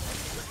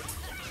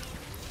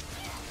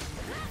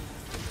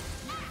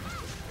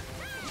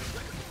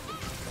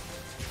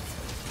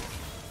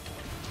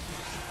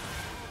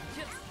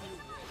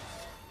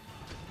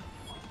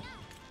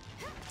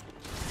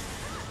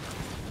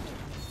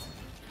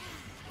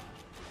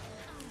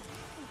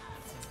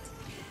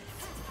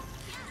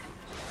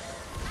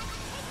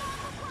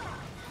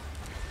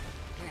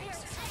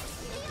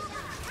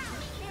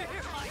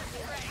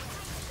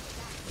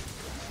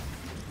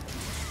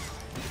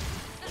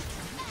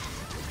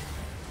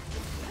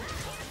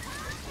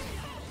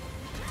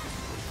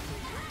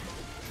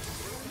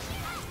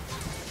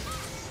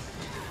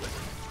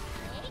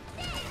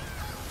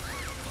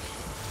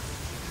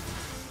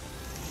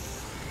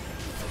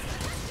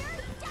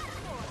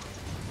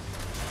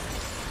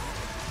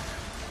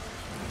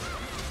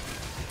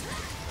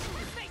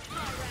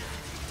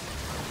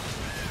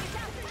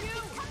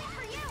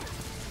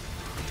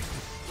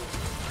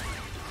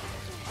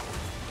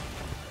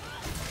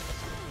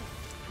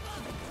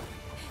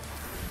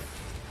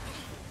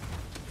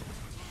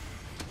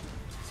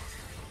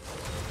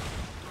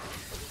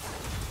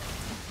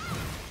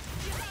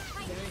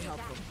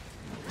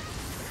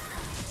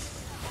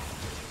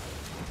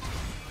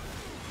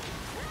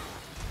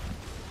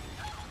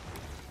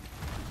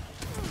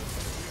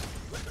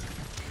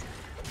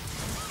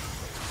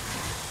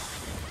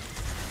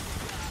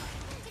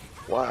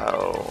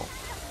 Wow.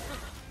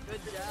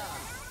 Good job.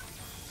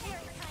 Very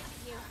kind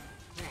of you.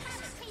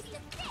 Taste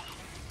of this.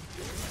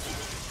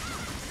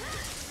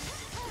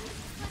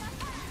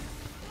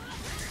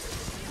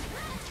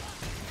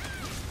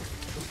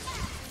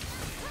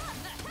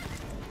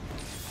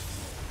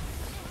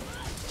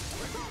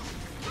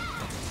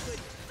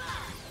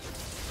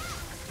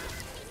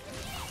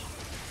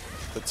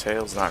 The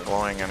tail's not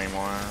glowing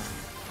anymore.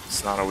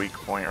 It's not a weak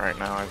point right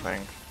now, I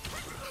think.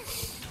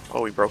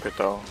 Oh, we broke it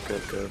though.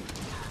 Good, good.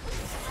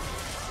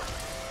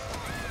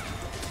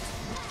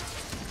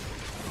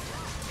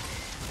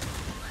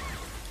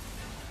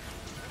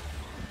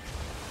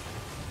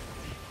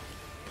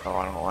 Oh,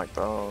 I don't like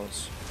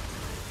those.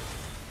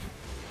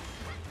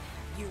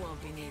 You won't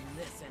be needing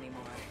this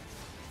anymore.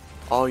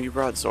 Oh, you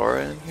brought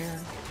Zora in here?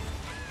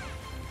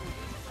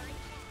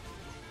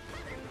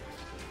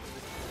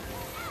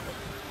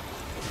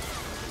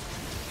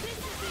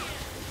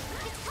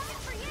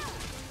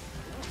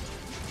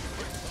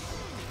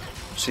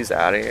 She's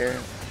out of here.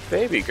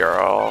 Baby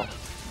girl.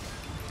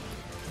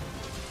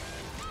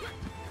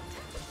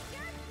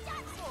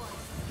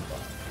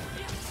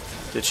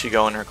 Did she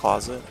go in her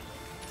closet?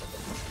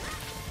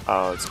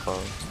 Oh, it's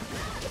closed.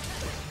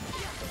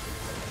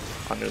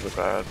 Under the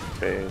bed,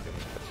 baby.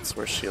 That's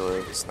where she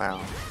lives now.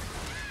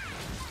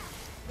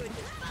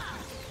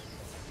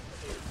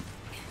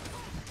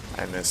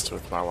 I missed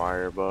with my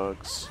wire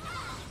bugs.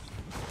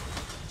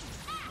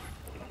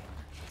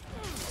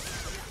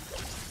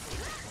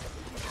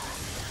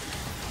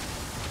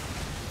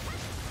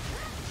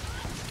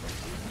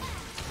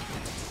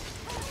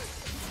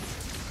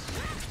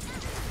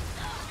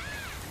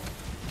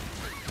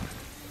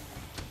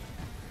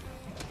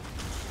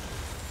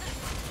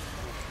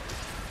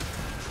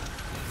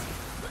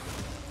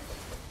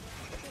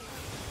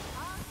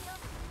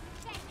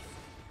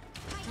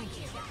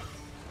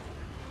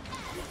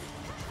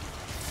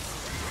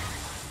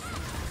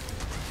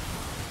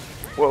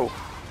 Whoa.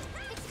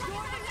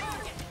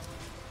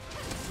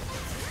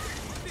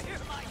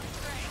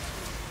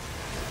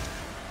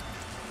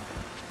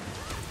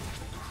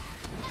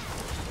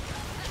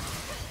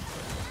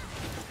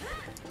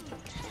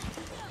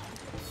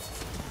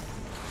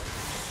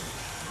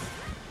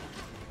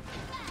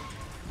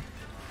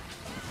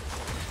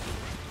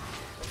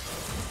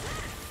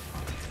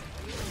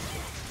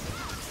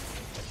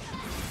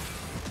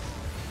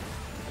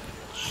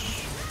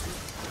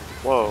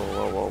 Whoa,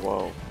 whoa, whoa,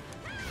 whoa.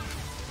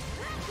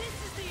 This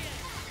is the end.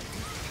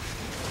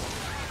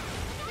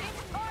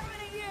 It's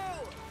harming you.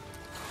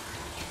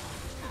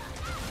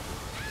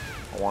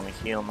 I want to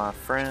heal my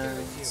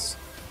friends.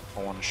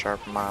 I want to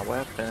sharpen my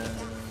weapon.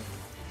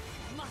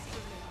 Must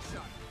remain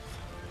sharp.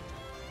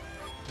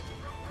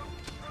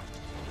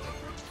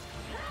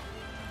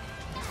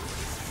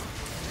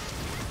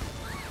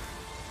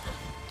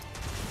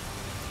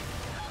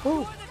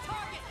 Woo. For the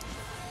target.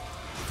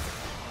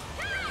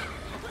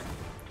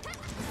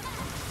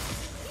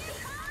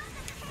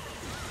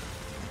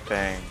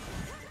 Dang.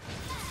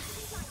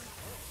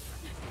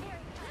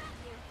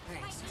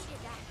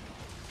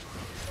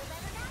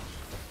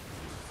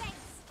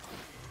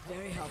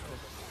 Very helpful.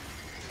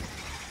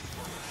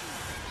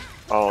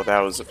 Oh, that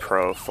was a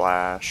pro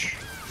flash.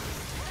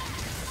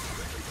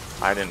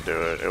 I didn't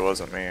do it. It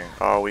wasn't me.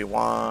 Oh, we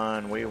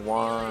won. We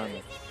won.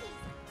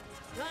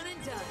 Done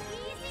and done.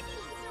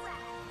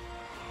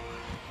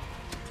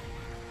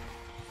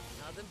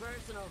 Nothing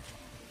personal.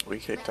 We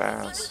kicked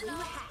ass.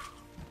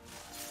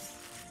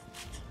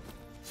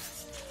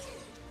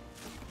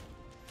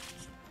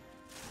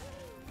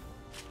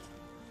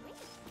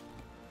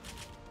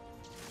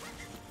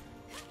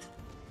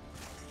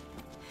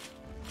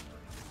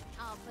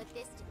 I'll put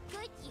this to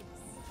good use.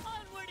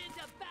 Onward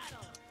into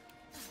battle.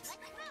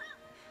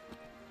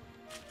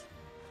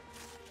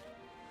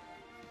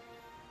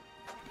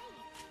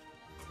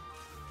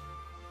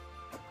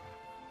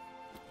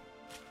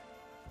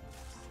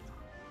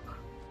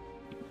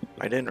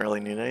 I didn't really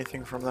need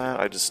anything from that.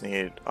 I just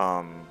need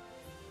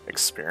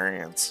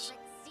experience.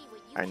 Let's see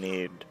what you I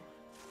need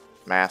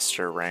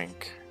master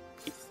rank.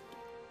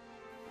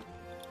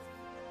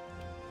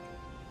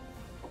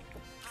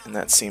 And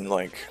that seemed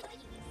like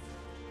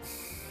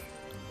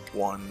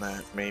one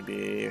that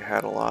maybe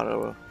had a lot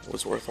of,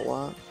 was worth a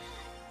lot.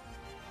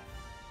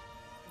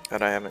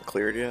 That I haven't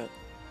cleared yet.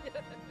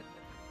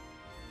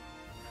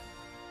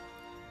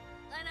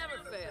 I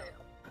never fail.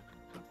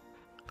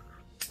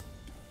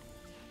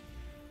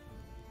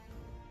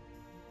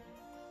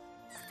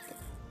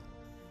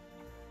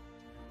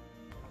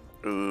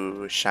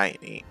 Ooh,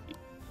 shiny.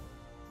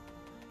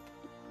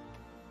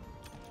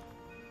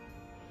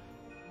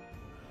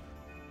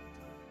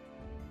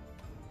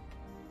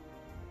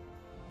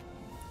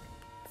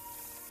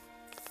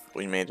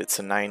 We made it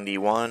to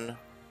 91.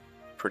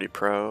 Pretty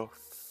pro.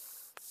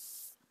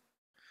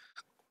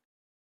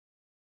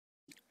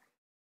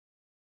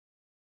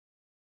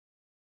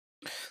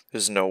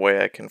 There's no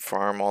way I can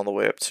farm all the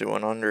way up to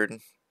 100.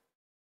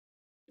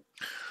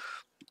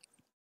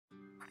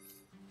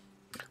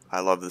 I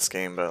love this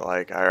game, but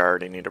like I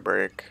already need a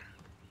break.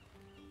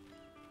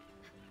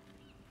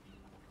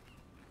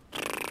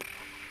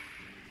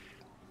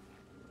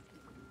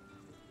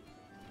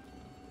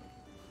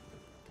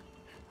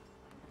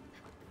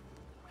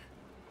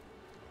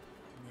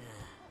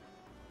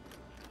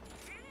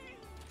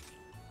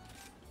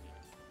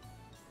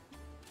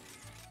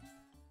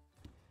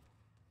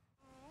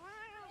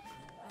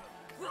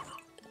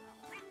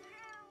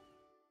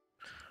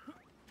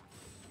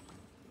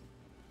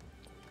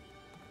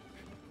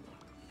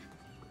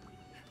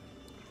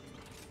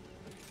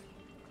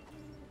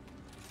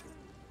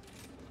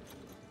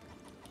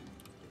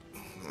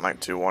 Might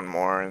do one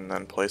more and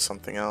then play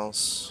something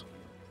else.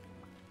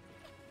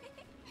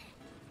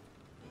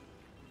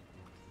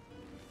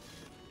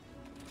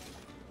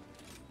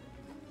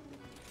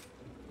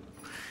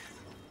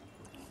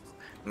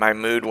 My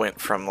mood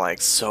went from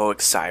like so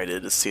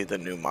excited to see the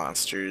new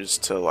monsters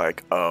to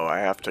like, oh, I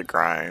have to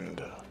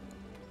grind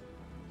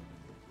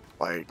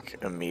like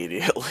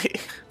immediately.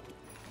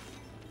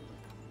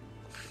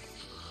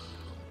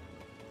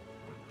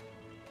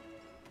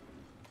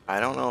 I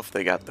don't know if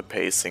they got the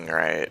pacing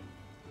right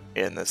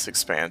in this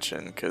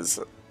expansion because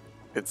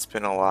it's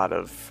been a lot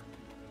of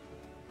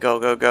go,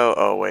 go, go.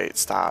 Oh, wait,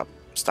 stop.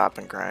 Stop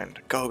and grind.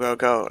 Go, go,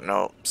 go.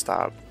 No,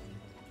 stop.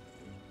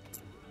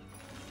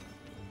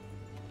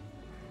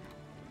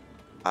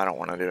 I don't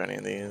want to do any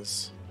of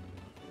these.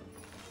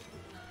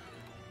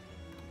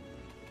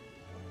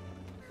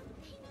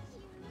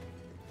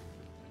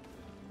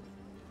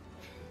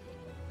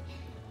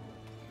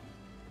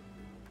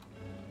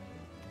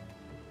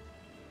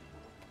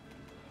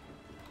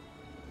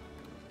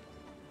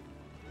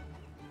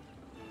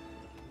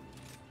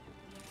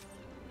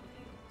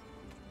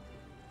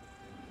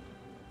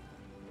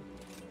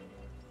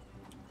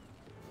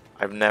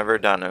 I've never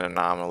done an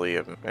anomaly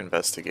of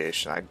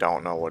investigation. I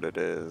don't know what it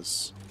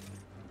is.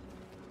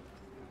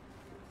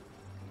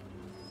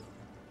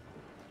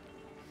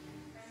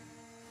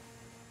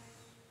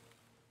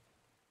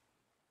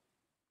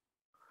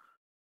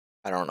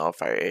 I don't know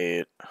if I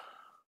ate.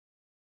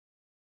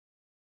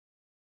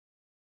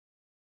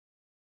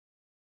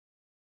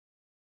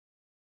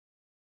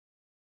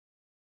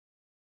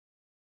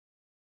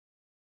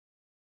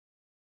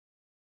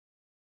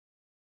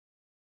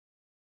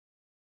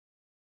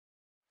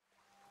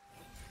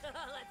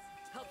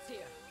 Let's help here.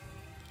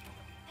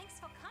 Thanks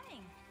for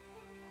coming.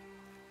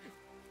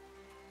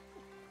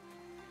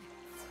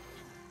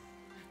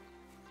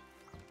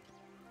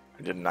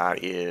 I did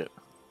not eat it.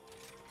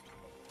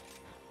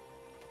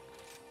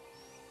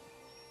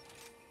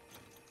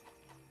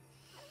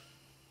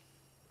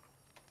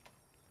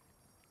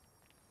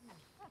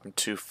 I'm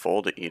too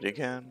full to eat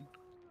again?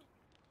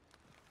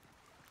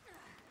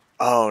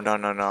 Oh, no,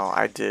 no, no.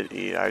 I did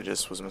eat. I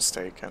just was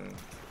mistaken.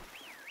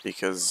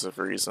 Because of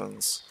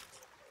reasons.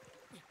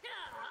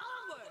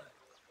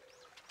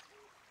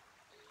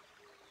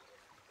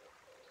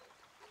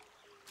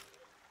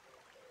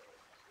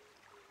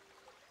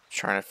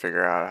 Trying to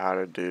figure out how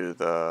to do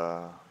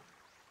the...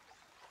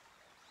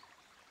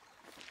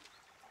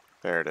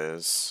 There it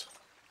is.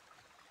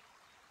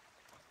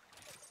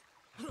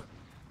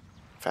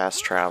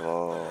 Fast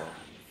travel.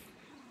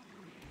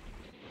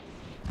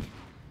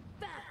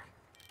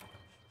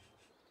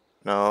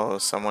 No,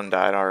 someone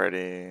died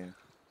already.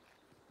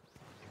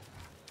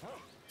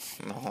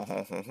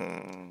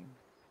 No.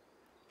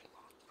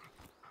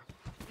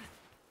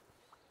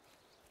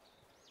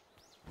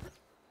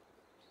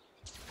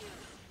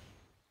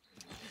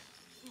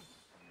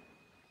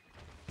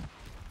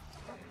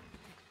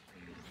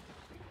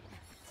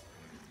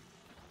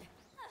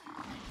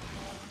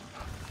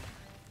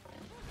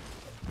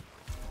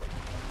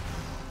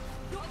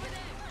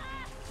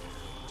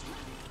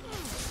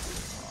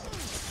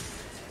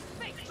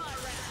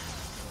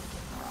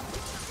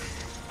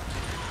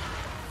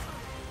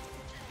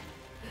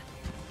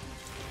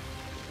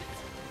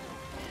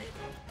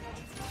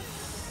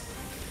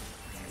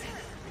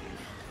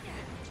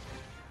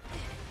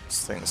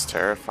 This thing's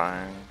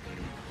terrifying.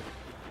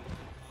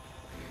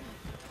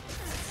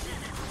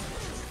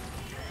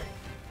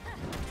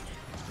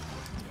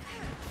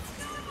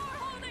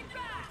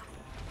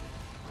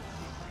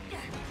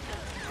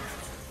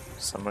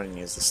 Somebody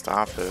needs to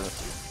stop it.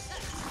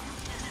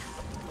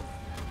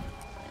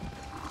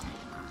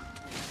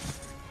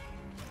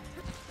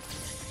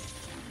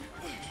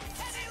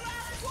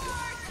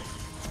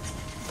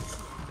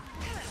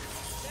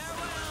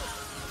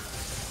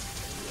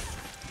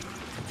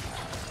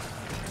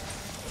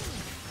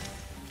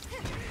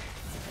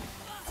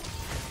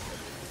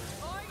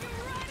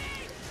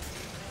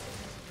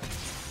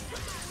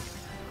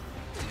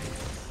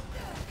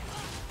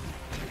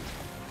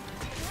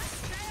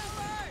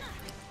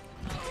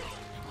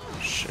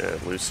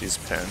 Shit, Lucy's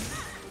pin.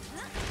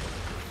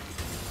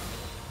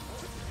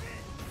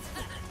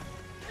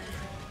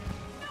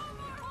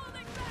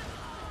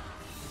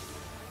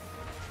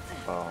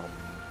 Am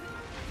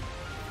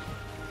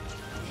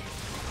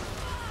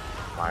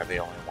I the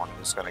only one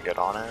who's gonna get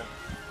on it?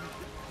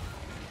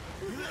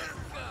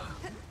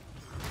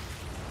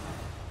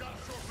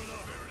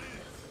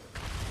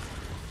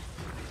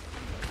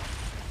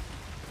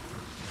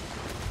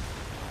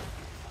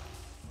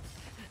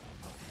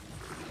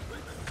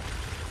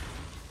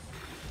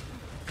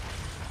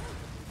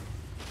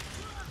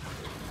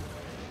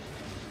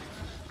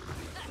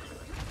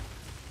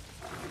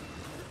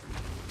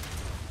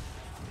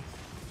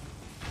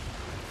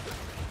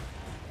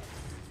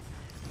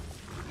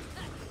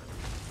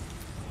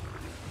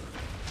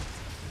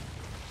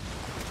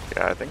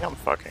 Yeah, I think I'm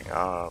fucking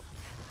up.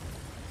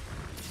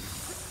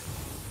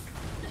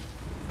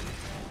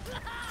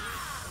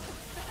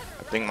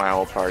 I think my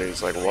whole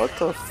party's like, what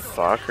the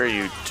fuck are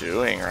you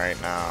doing right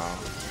now?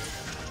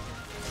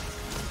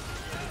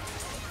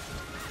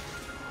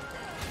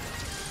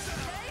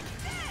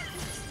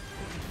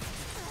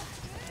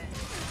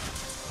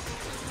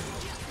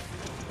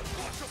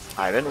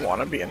 I didn't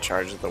want to be in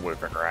charge of the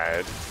Wyvern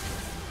ride.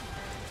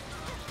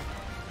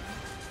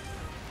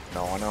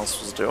 No one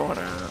else was doing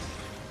it.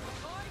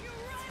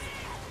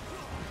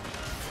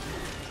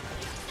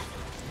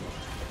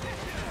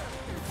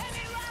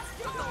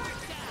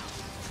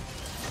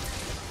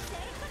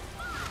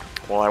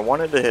 Well, I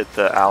wanted to hit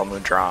the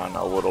Almudron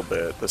a little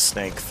bit, the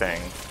snake thing,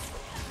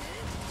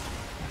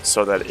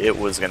 so that it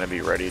was going to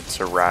be ready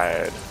to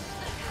ride.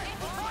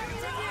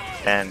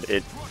 And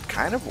it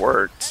kind of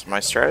worked. My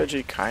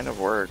strategy kind of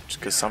worked,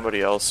 because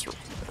somebody else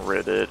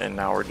rid it, and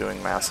now we're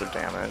doing massive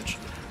damage.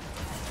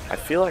 I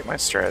feel like my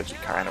strategy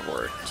kind of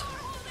worked.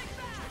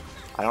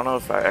 I don't know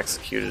if I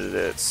executed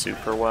it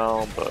super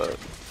well, but...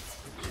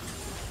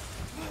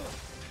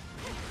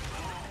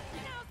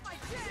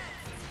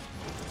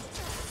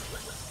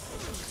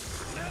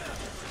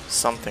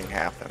 something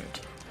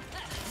happened.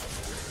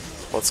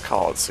 Let's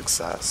call it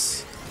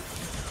success.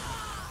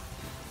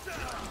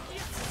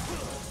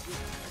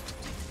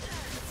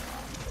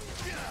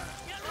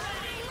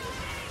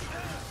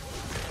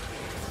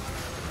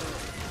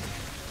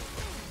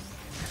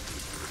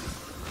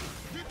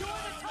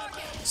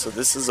 So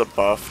this is a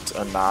buffed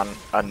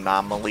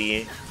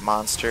anomaly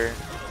monster.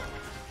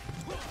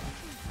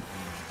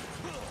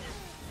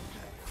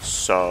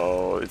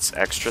 So it's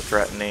extra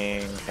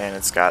threatening, and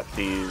it's got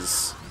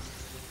these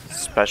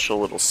special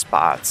little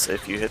spots.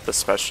 If you hit the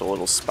special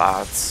little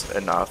spots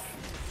enough,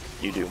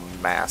 you do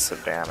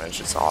massive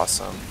damage. It's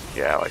awesome.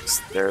 Yeah, like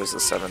there's a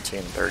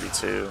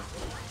 1732.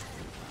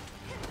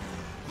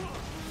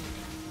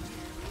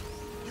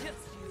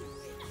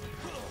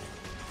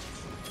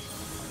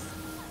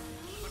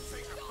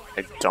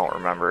 I don't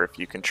remember if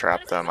you can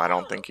trap them. I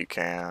don't think you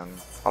can.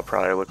 I'll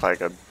probably look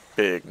like a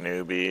big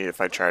newbie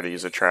if I try to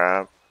use a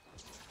trap.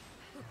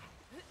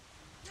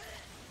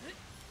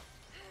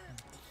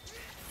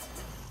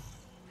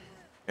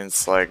 And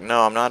it's like,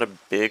 no, I'm not a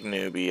big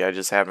newbie. I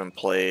just haven't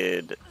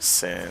played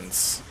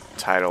since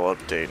title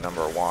update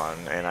number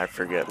 1, and I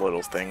forget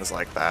little things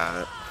like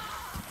that.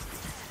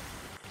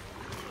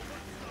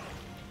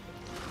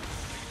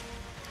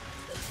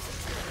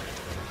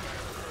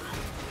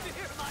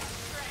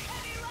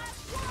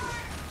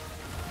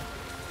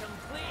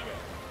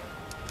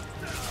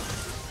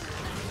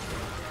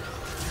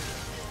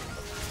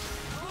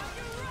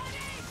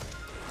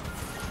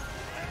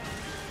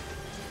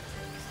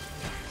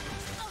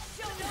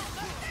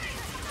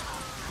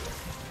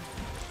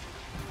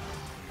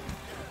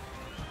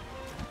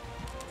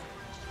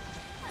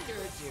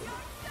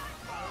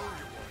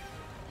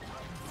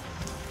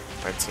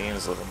 My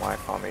team's living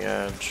life on the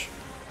edge.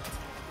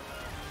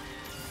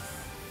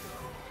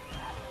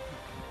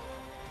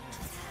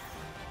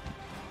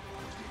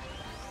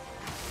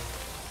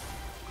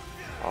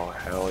 Oh,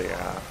 hell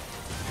yeah.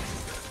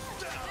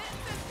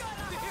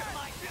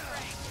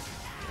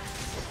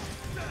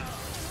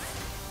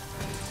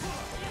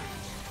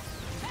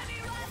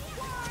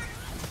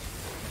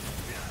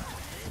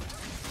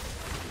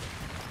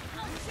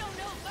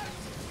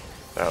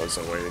 That was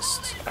a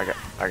waste.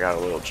 I got a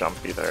little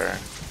jumpy there.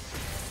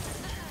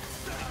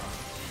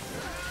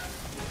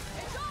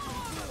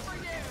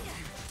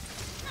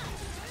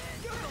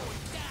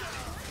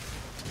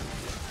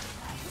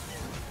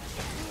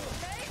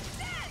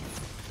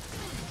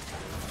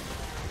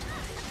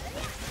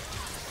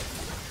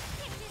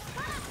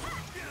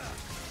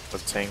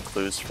 Obtain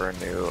clues for a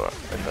new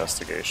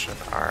investigation.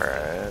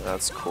 Alright,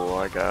 that's cool,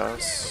 I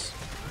guess.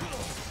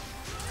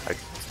 I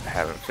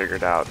haven't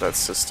figured out that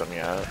system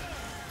yet.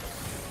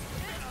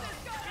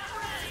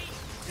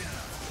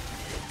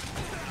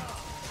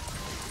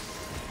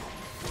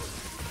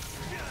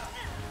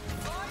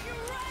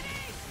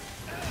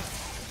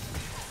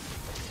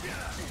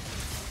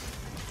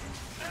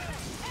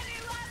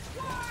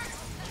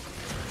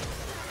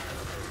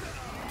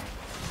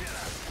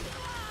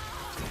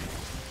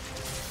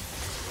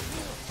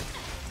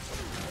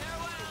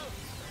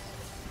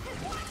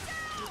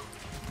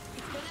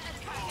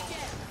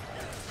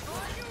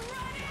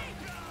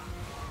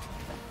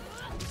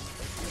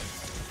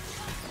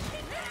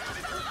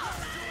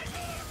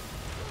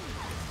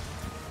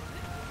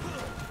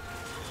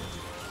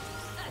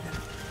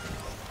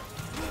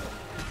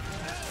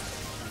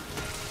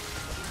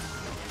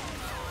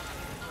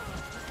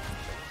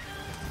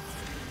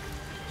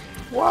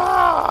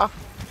 Wow!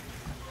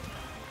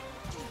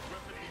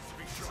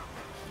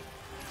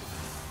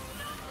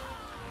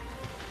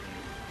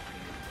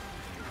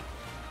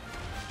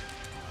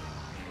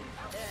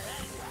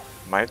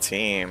 My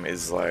team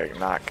is like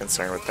not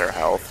concerned with their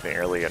health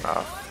nearly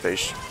enough. They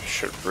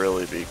should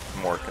really be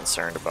more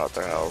concerned about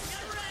their health.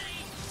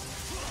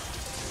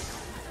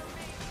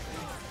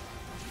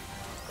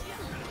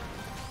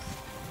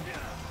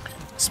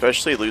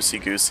 Especially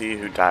Loosey Goosey,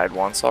 who died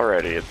once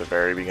already at the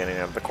very beginning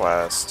of the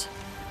quest.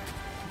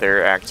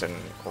 They're acting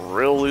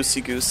real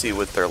loosey goosey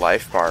with their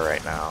life bar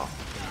right now.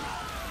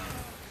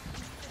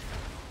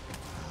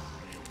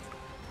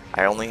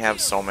 I only have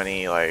so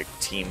many like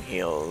team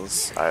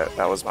heals.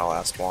 That was my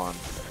last one.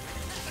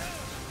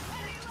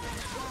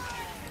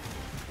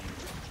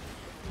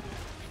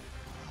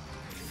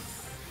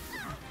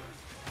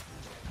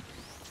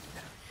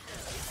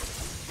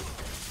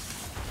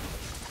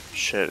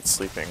 Shit, it's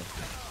sleeping.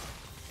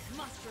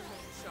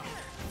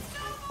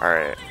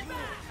 Alright.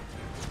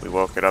 We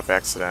woke it up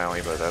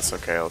accidentally, but that's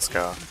okay, let's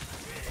go.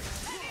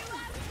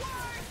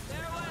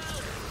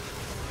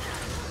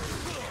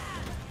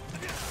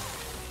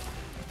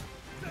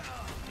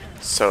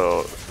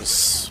 So,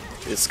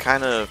 it's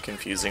kind of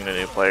confusing to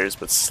new players,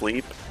 but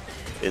sleep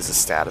is a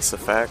status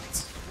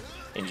effect,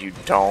 and you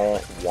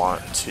don't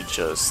want to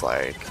just,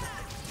 like,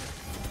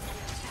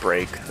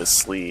 break the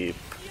sleep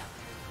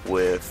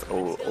with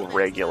a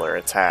regular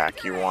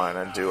attack. You want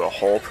to do a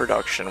whole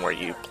production where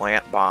you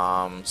plant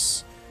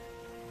bombs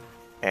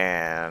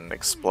and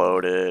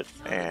explode it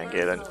and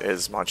get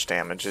as much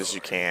damage as you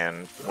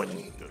can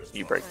when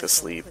you break the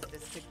sleep.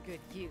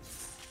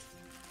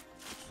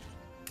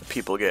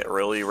 People get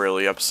really,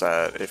 really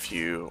upset if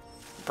you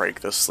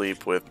break the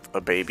sleep with a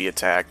baby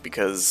attack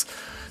because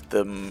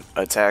the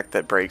attack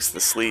that breaks the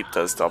sleep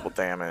does double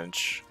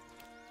damage.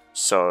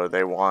 So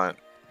they want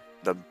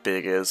the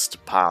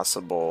biggest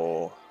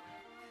possible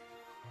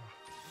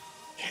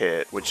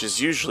hit, which is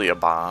usually a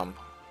bomb.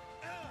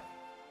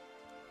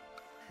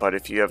 But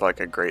if you have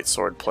like a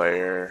greatsword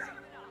player,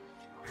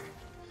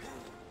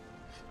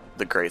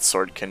 the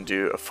greatsword can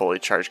do, a fully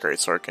charged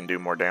greatsword can do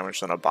more damage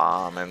than a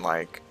bomb, and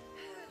like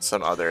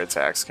some other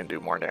attacks can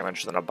do more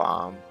damage than a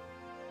bomb.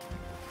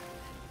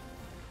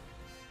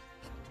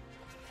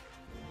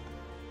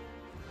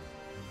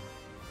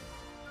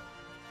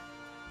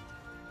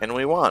 And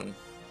we won.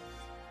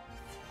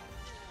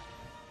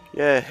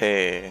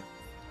 Yay!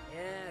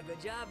 Yeah,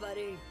 good job,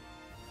 buddy.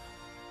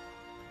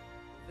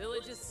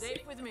 Village is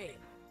safe with me.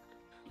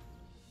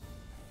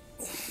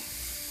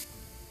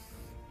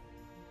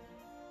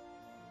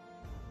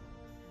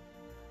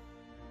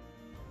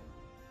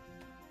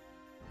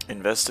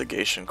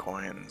 Investigation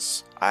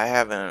coins. I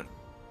haven't.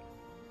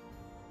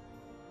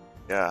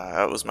 Yeah,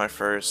 that was my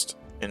first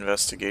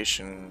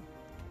investigation.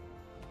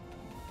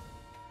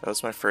 That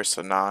was my first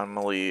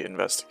anomaly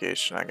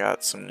investigation. I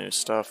got some new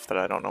stuff that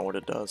I don't know what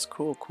it does.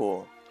 Cool,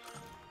 cool.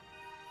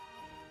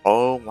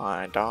 Oh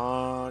my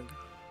dog.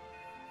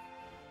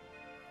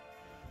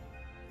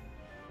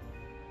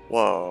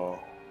 Whoa.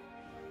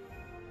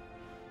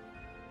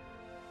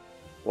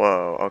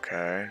 Whoa,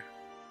 okay.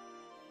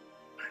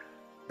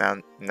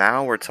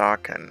 Now we're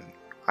talking.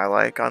 I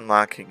like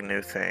unlocking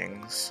new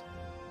things.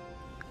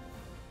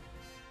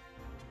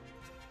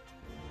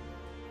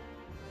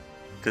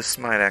 This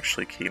might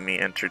actually keep me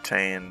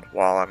entertained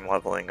while I'm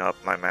leveling up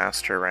my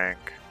master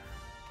rank.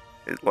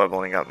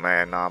 Leveling up my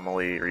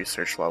anomaly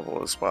research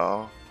level as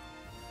well.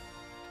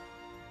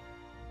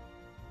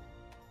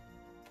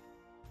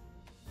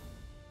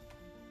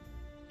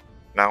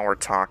 Now we're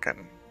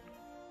talking.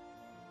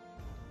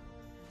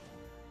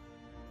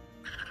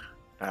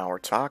 Now we're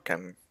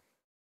talking.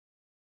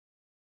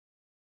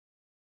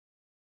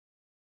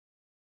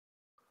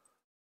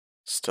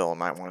 Still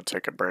might want to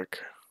take a break.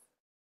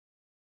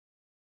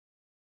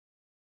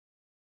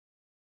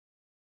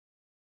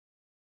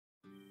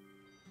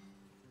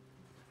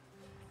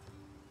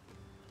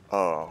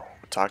 Oh,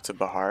 talk to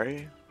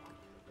Bahari?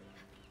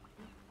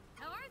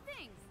 How are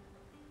things?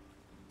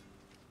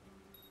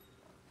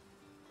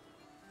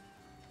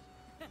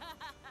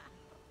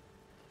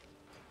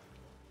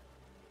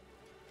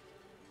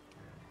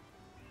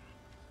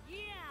 Yeah.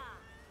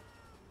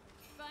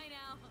 Bye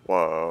now.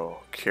 Whoa,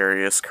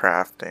 curious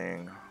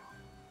crafting.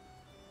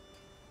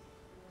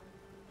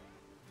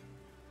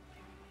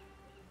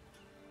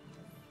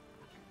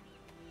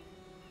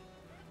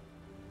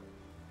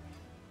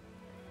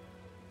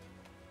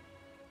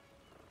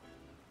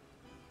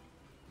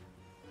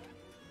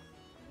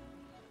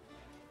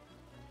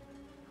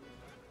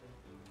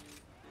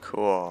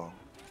 Cool.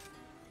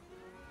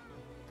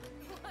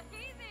 Well,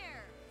 hey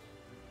there.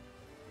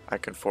 I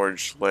can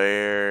forge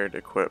layered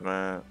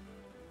equipment.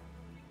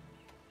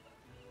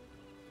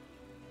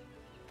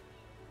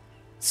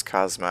 It's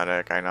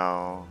cosmetic, I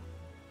know.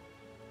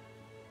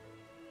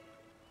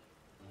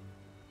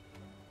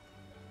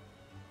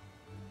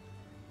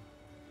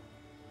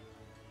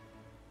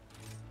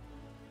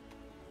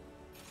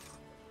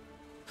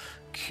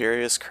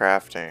 Curious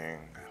crafting.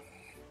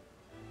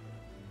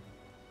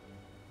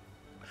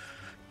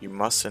 You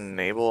must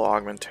enable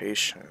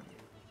augmentation.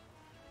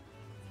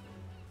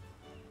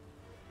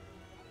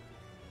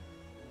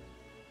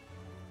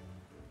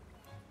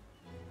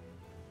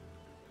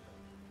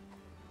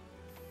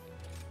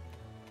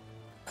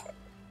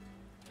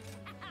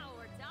 Ow,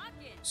 we're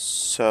talking.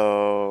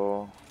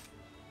 So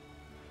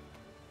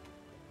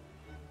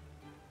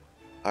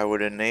I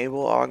would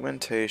enable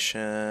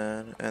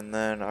augmentation and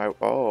then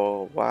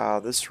oh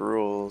wow, this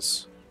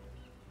rules.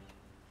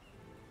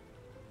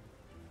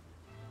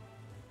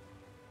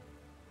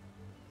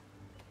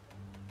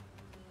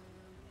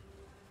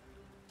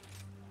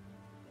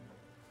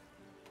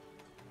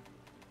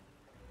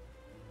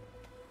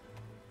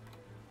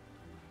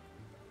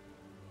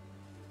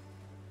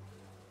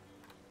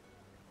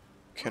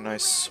 Can I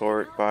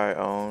sort by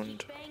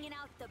owned? Keep banging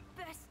out the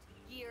best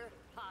gear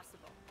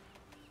possible.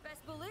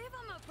 Best believe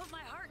I'm gonna put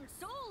my heart and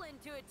soul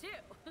into it too.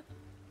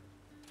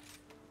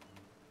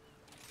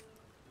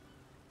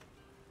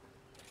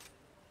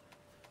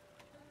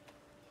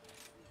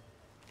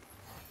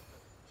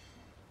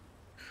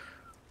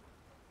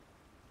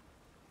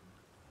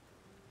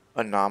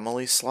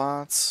 Anomaly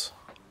slots?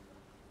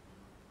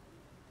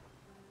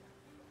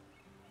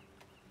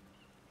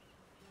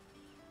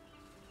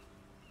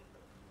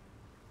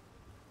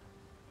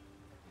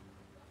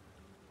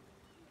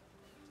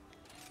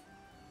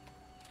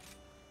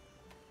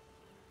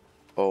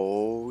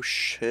 Oh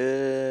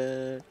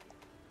shit.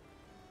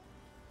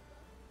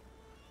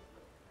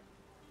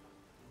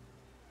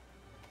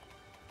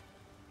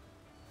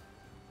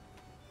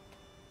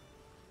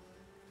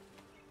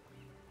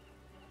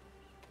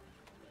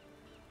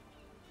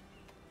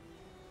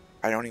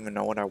 I don't even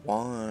know what I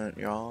want,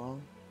 y'all.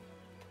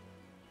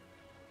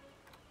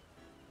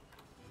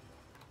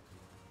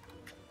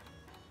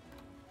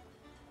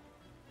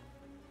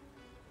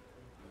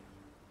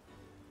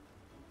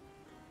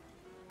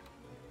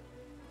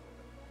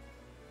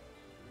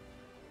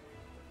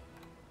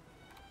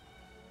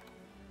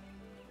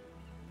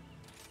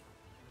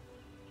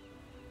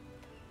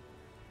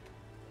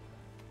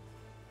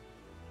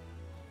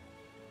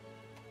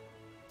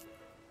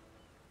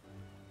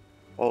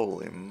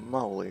 Holy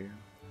moly.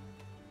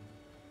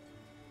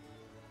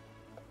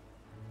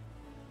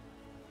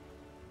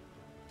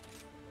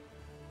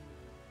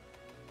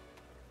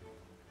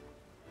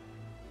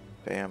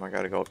 Damn, I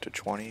gotta go up to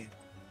 20.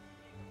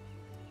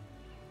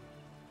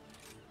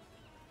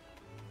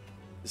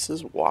 This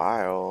is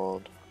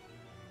wild.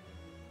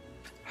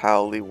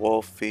 Howly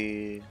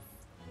Wolfie.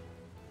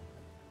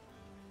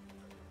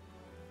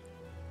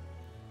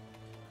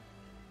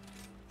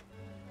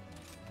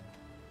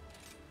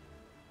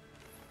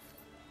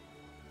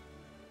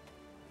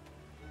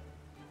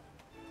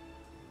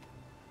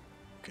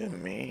 Look at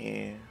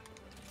me.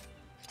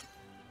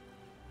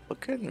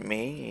 Look at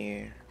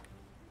me.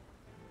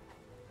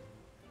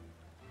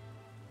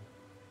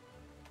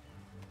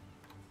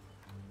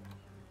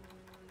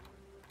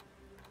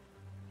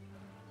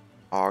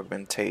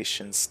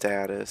 Augmentation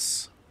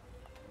status.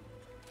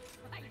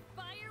 Fight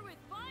fire with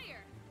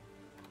fire.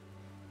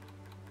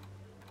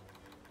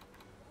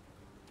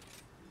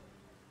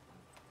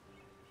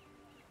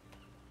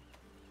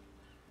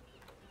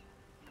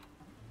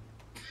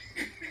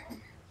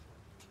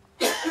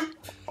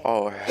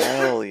 Oh,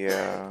 hell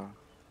yeah.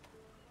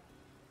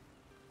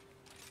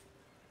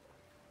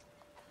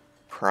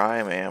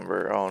 Prime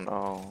Amber, oh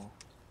no.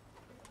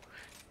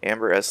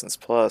 Amber Essence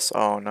Plus,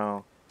 oh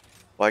no.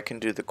 Well, I can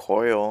do the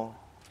coil.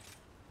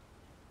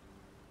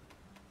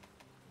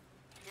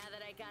 Now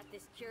that I got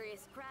this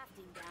curious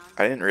crafting down,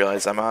 I didn't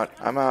realize I'm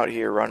out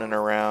here running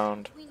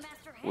around between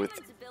Master with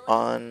Hammond's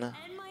ability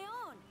and my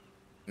own.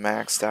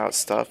 unmaxed out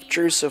stuff.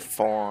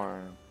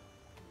 Drusiform.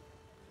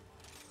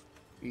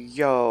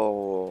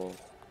 Yo.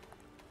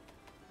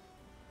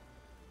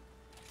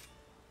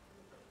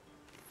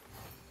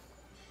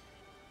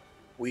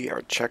 We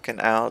are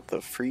checking out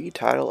the free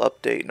title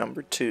update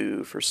number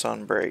 2 for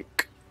Sunbreak.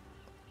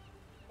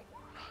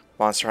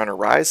 Monster Hunter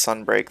Rise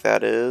Sunbreak,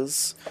 that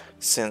is,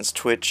 since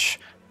Twitch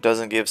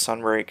doesn't give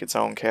Sunbreak its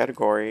own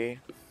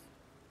category.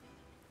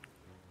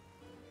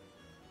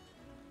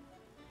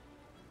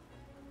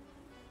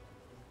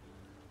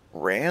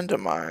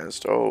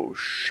 Randomized, oh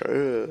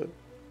shit.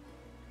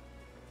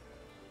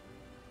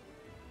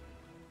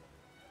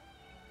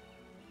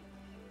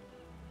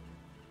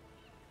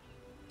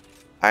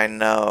 I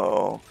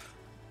know.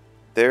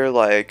 They're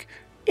like,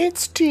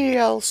 it's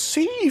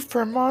DLC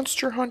for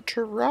Monster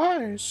Hunter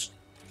Rise.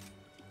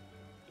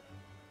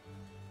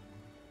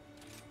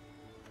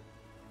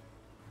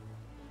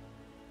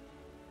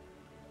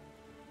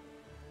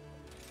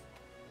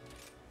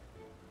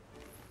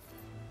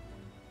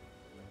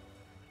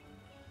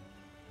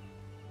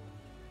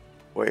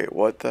 Wait,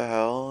 what the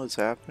hell is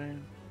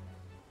happening?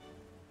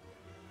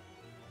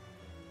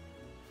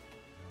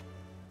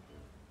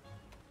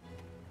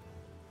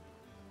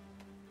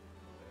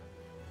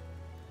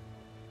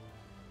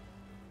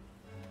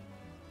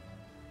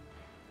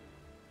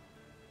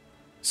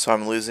 So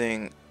I'm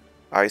losing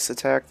ice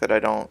attack that I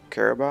don't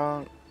care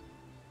about,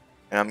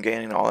 and I'm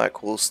gaining all that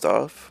cool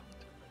stuff.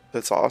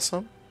 That's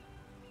awesome.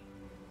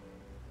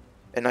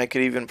 And I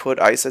could even put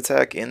ice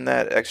attack in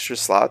that extra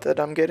slot that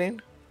I'm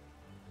getting.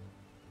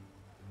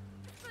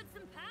 Put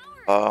some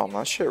power into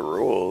That it. shit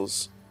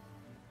rules.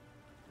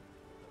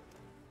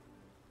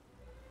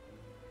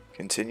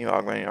 Continue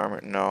augmenting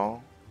armor.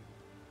 No.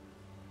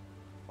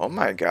 Oh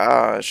my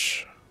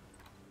gosh.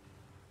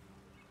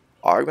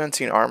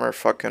 Augmenting armor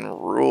fucking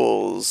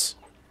rules.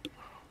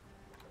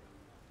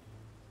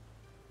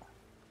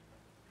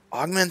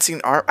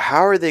 Augmenting armor.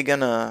 How are they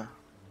gonna...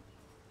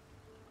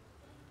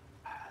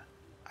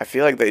 I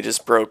feel like they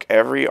just broke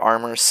every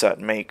armor set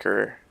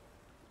maker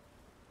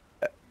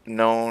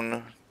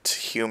known to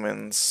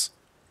humans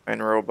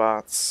and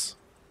robots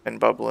and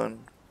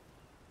bubbling.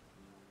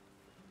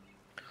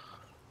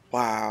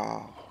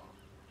 Wow.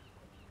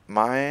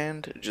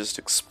 Mind just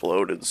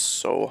exploded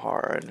so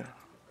hard.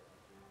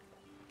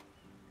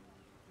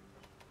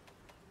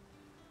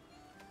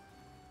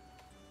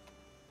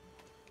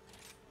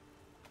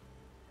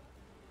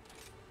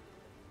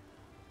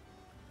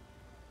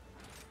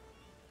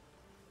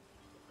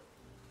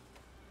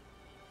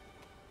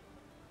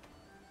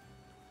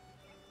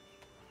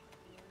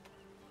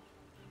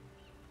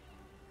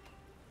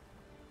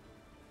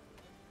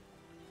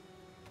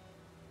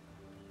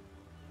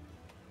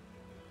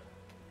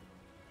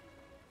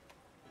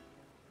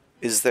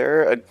 Is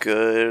there a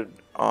good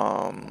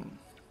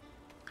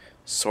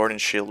sword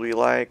and shield we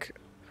like?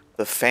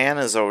 The fan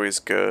is always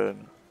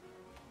good.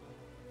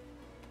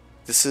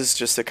 This is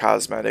just a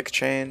cosmetic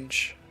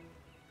change.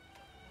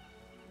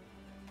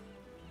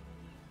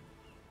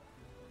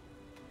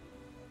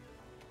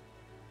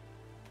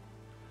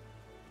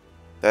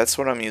 That's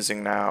what I'm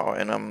using now,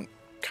 and I'm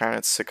kind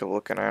of sick of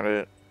looking at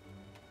it.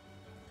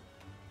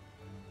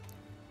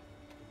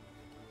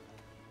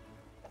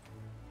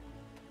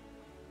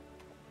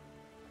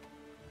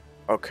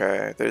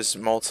 Okay, there's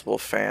multiple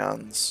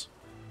fans.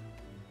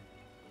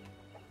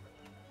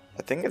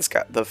 I think it's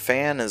got... The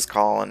fan is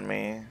calling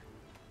me.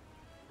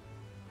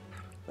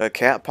 The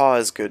cat paw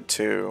is good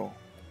too.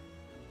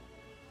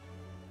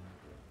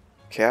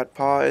 Cat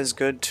paw is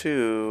good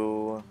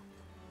too.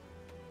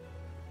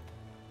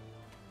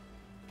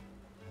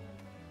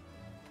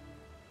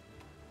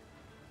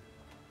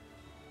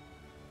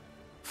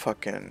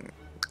 Fucking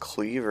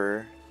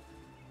cleaver.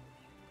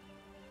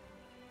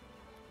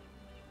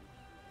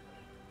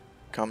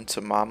 Come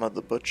to Mama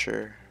the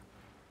Butcher.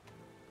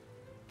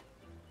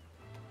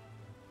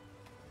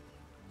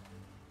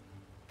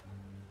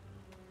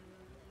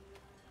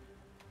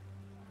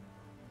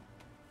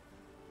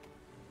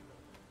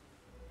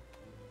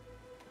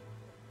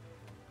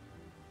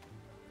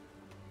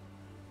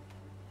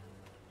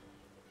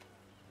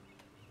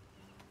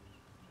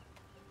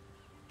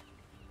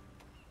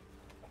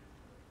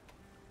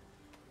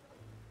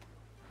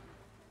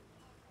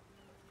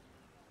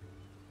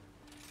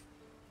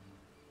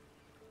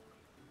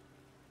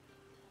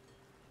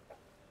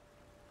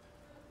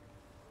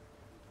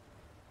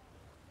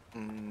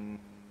 Mm,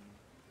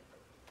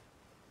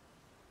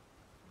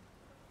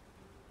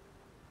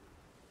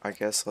 I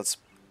guess let's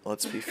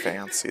be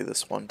fancy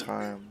this one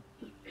time.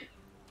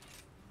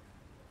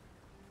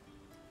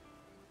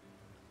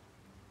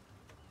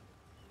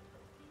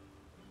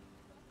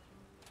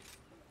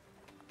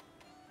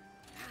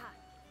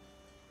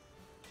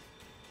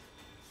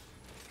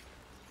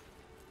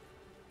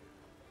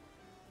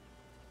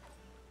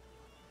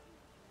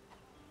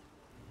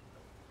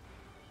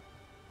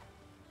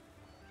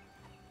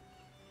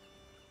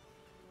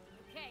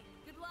 Okay,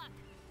 good luck.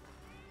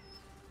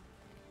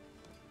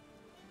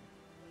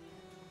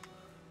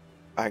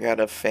 I got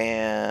a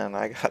fan.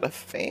 I got a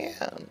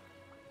fan.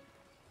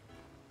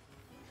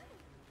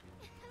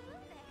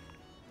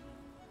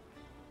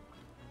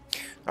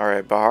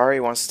 Alright, Bahari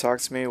wants to talk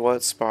to me.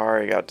 What's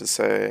Bahari got to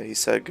say? He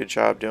said, good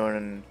job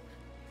doing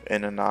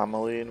an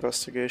anomaly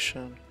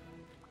investigation.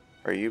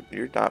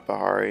 You're not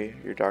Bahari,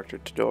 you're Dr.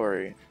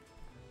 Todori.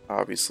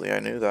 Obviously, I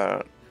knew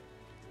that.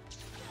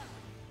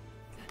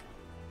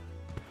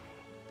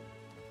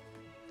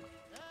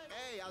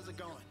 Hey, how's it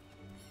going?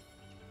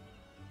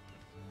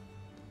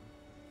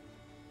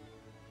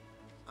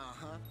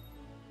 Uh-huh.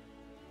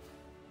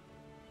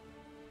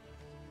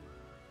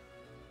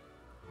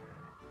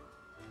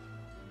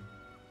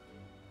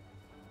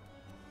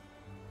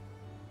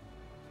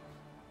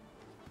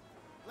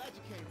 Glad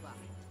you came by.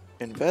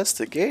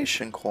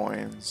 Investigation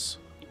coins.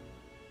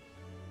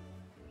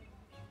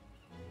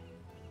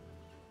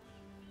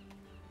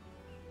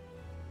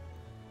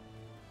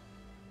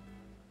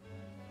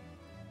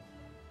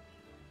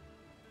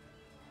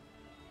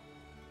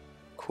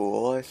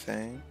 Cool, I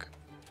think.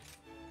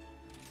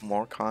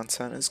 More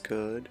content is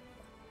good.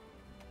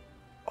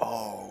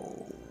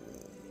 Oh.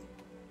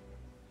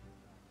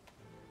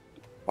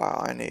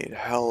 Wow, I need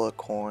hella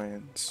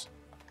coins.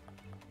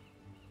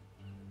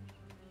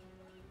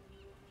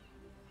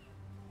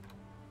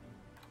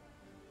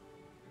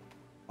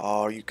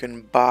 Oh, you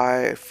can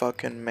buy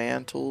fucking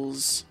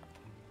mantles?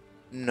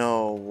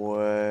 No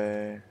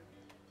way.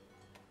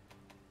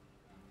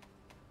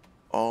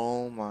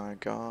 Oh my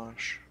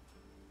gosh.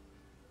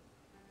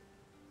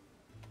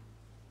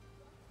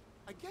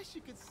 I guess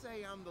you could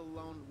say I'm the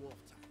lone wolf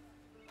type.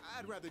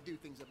 I'd rather do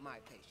things at my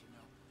pace, you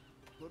know.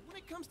 But when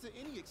it comes to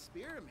any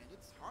experiment,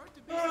 it's hard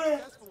to be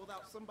successful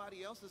without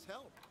somebody else's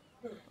help.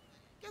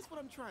 Guess what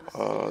I'm trying to say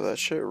Oh, is, that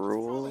shit thanks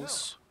for all the help.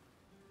 rules.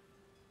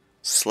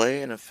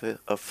 Slay an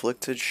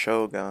afflicted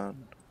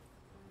shogun.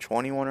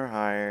 21 or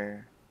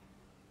higher.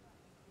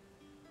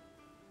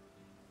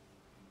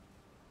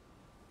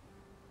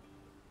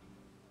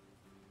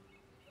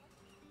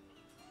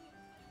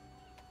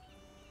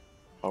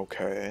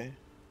 Okay.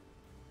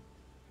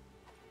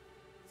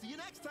 See you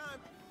next time.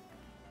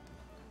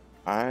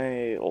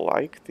 I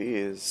like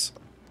these.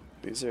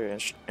 These are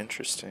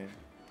interesting.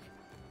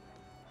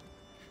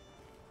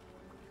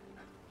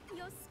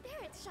 Your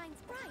spirit shines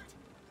bright.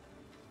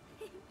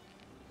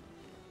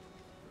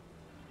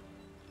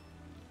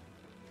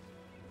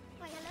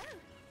 Why, hello.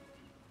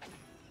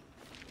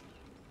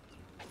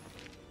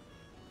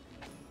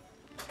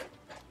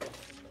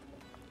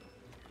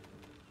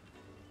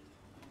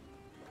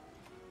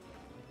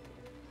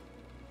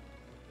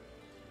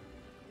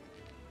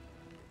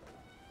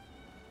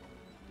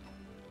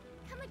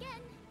 Come again.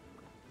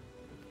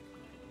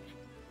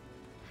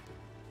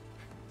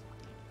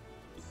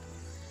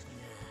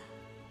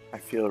 I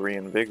feel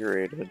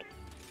reinvigorated.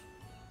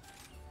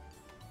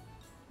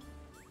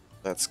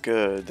 That's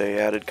good. They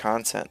added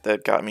content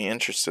that got me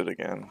interested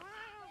again.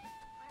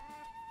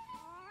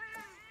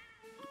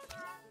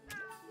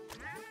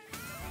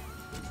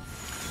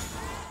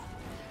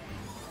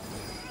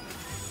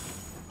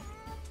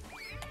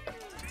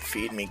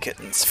 Feed me,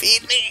 kittens.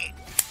 Feed me!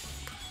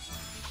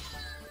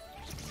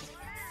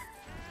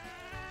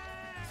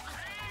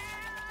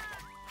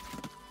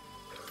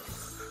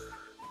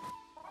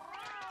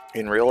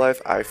 In real life,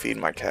 I feed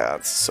my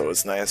cats, so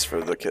it's nice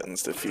for the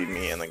kittens to feed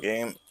me in the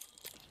game.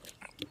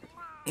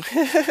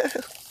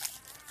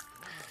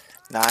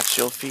 Notch,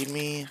 you'll feed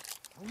me?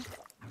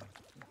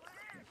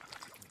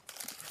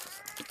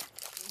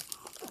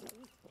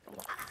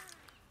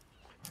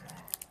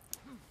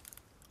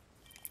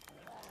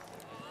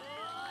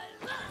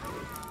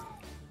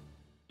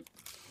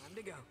 Time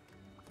to go.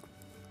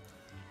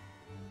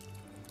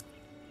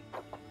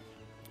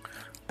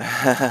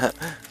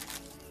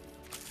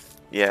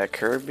 Yeah,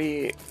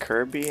 Kirby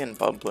and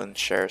Bublin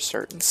share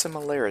certain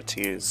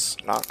similarities,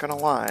 not gonna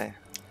lie.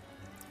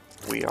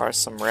 We are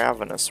some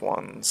ravenous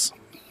ones.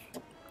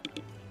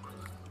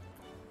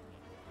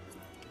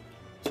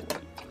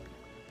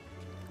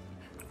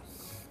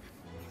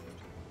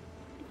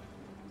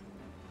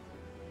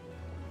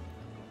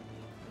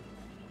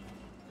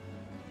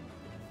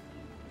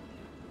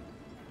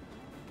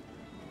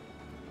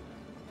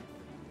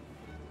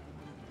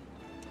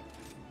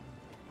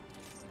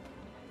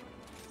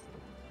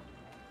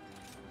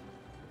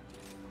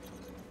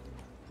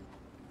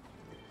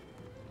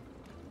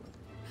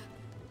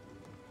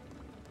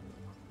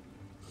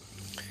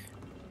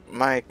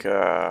 Mike,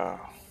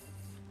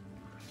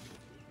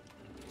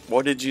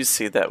 What did you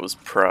see that was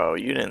pro?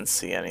 You didn't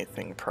see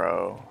anything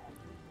pro.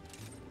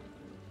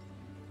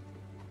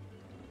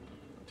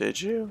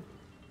 Did you?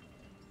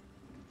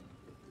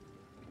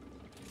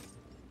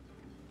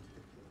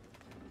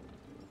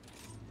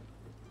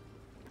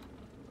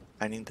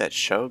 I need that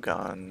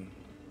Shogun.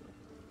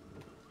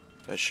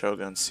 That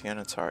Shogun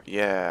Sienitar.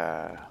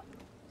 Yeah.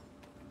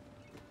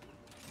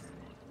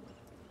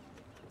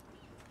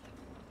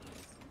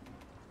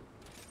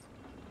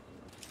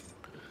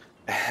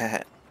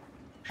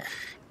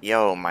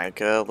 Yo,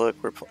 Micah, look,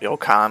 yo,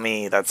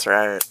 Kami, that's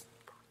right.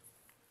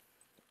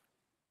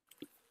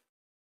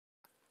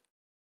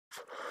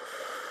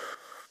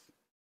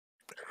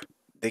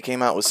 They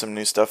came out with some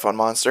new stuff on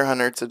Monster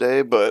Hunter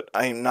today, but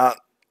I'm not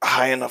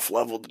high enough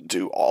level to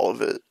do all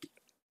of it,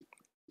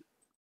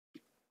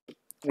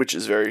 which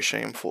is very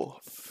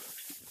shameful.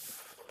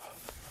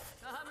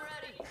 I'm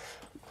ready.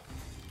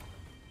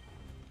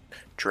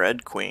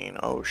 Dread Queen,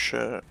 oh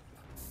shit.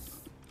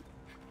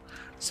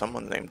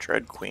 Someone named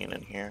Dread Queen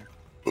in here.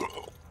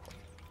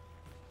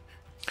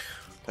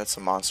 That's a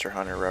Monster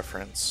Hunter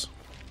reference.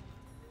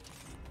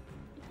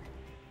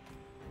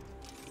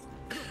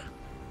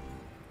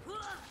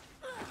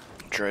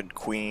 Dread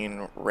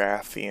Queen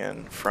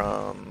Rathian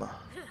from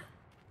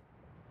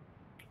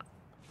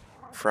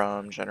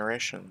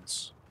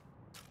Generations.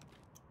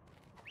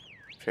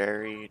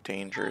 Very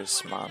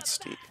dangerous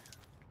monster.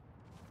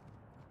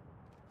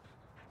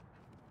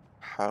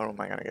 How am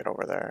I gonna get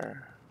over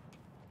there?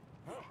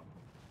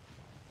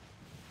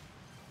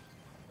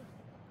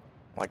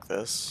 Like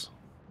this?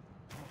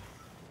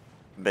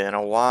 Been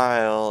a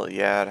while.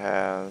 Yeah, it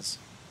has.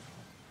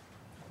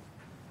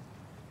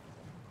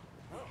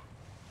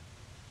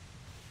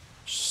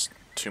 Just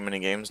too many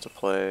games to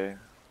play.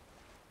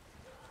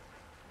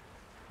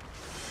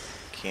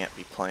 Can't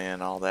be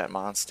playing all that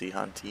monsty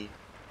hunty.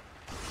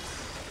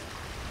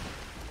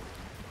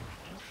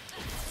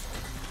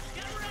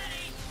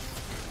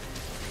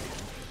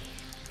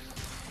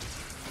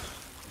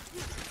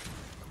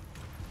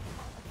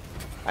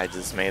 I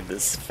just made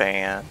this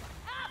fan.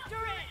 After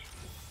it!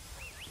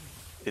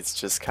 It's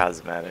just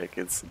cosmetic.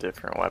 It's a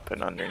different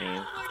weapon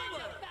underneath.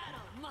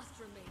 Battle must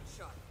remain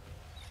sharp.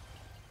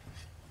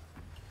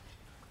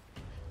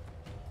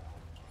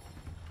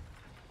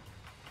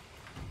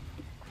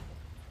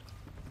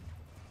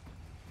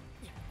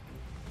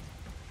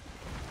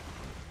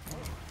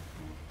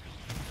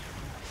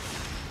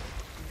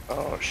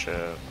 Oh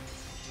shit.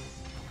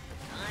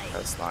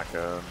 That's not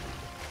good.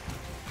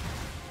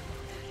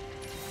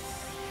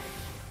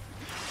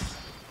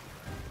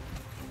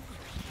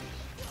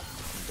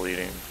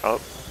 Bleeding.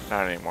 Oh,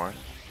 not anymore.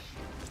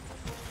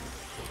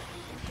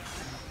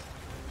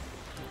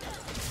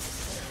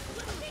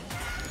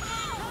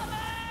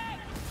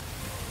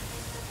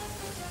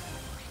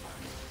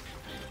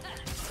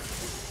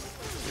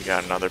 We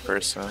got another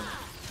person.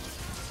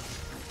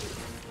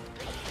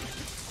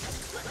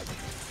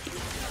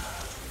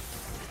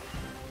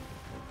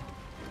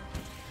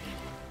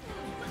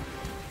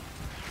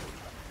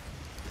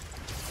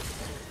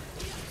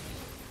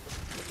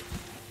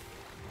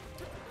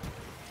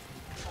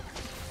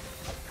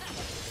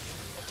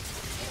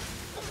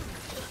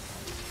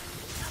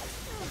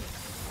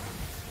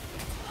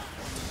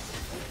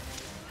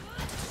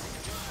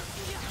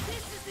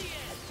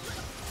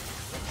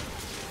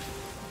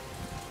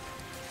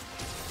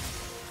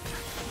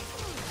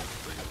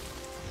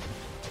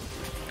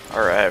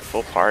 Alright,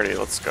 full party,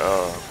 let's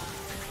go.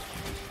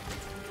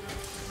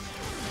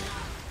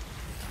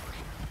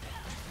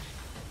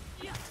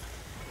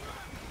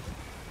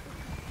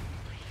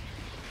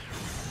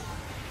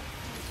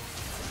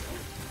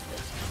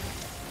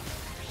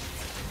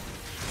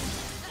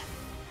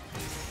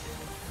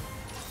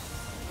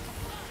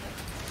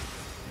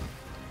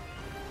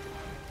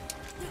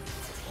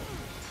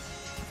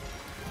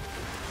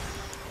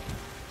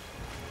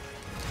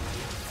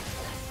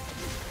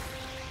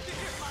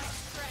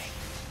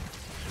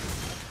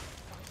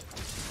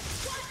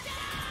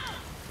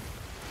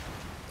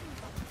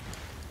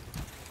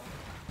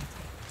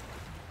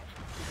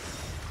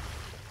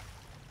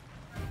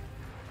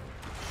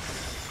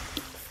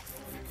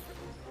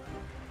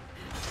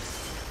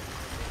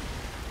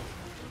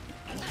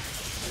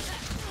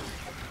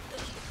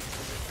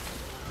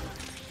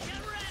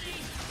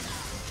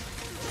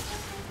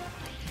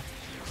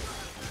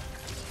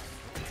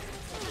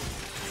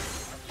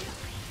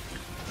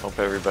 Hope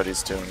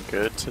everybody's doing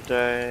good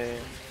today.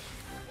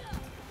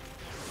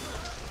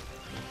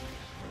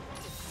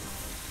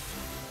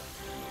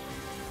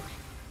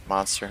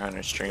 Monster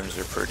Hunter streams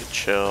are pretty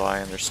chill,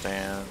 I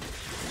understand.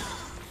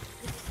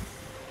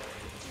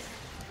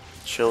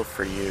 Chill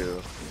for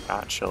you,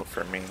 not chill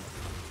for me.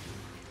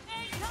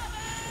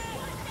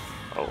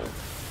 Oh.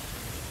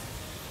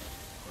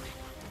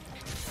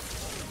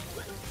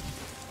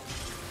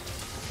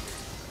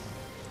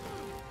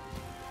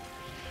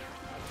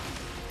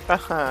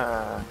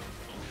 Haha.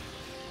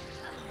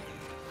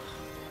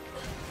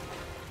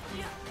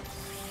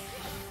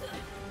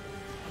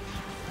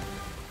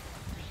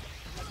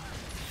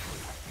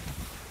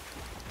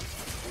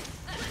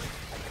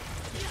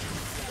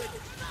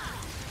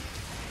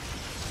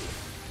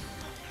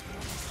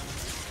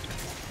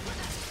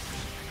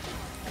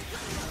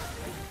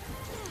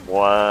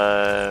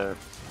 What?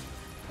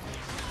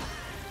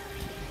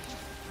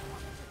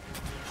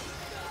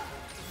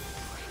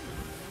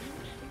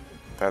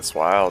 That's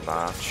wild,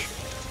 Notch.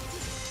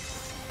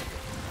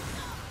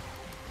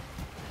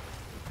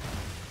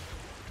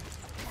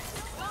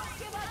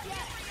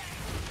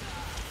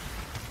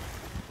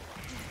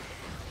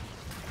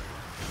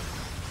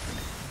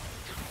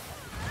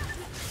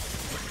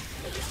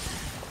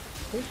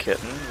 Hey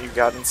kitten, you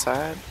got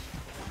inside?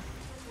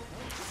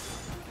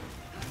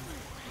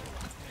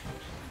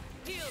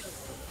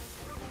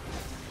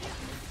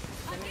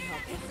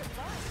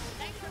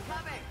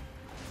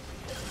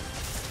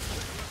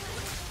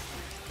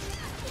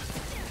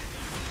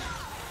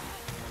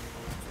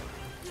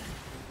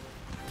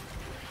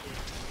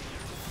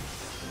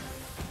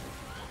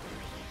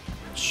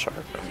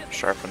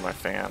 Sharpen my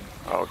fan.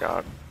 Oh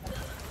god.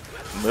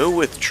 Moo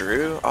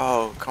withdrew?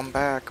 Oh, come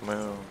back,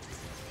 Moo.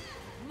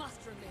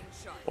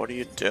 What are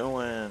you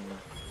doing?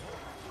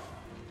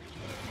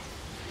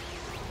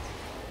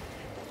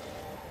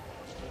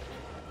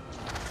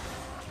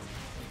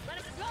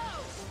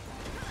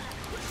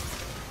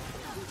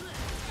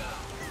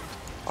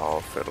 Oh,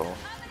 fiddle.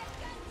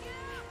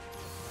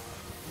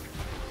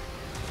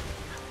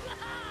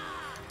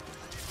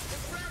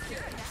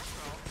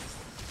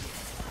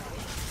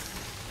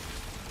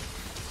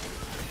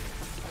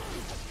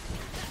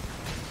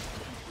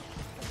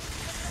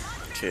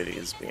 Kitty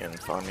is being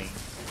funny.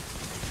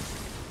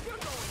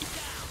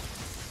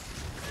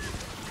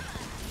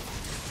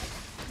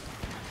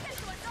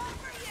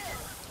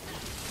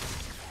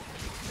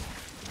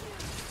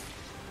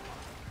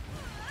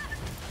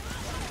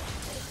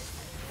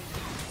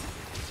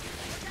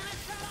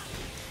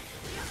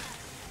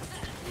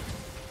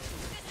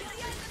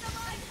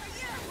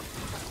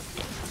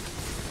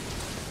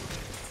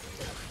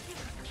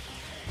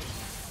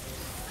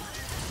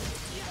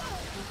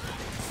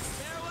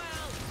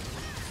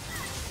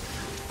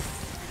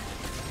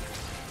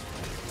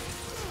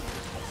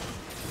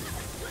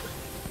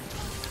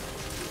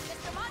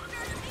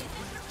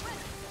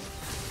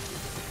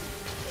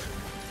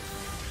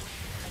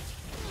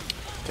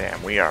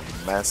 Damn, we are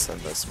messing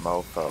this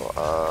mofo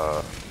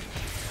up.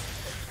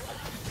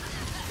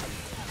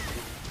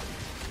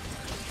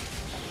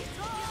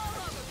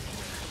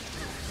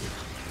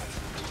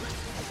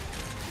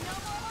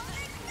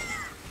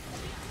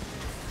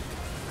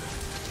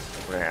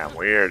 Man,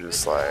 we are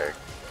just like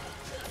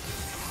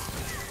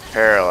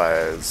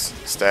paralyzed,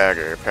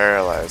 stagger,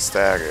 paralyzed,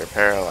 stagger,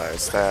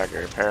 paralyzed,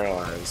 stagger,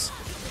 paralyzed.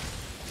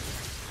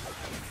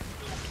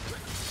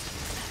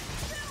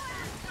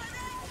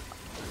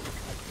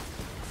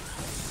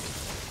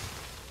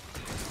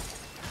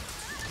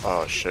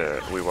 Oh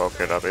shit, we woke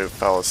it up. It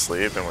fell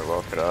asleep and we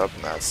woke it up,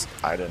 and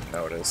I didn't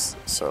notice.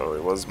 So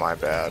it was my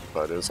bad,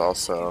 but it was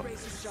also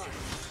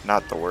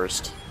not the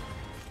worst.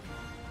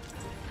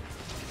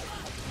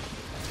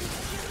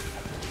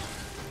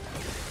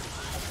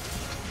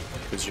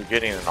 Because you're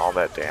getting in all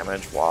that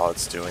damage while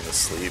it's doing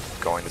the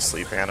going to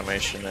sleep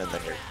animation, and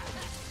then you're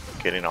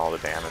getting all the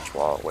damage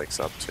while it wakes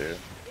up too.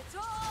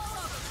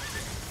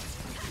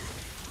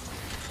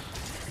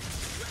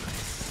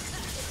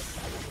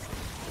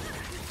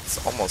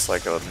 It's almost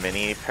like a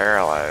mini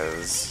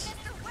paralyze.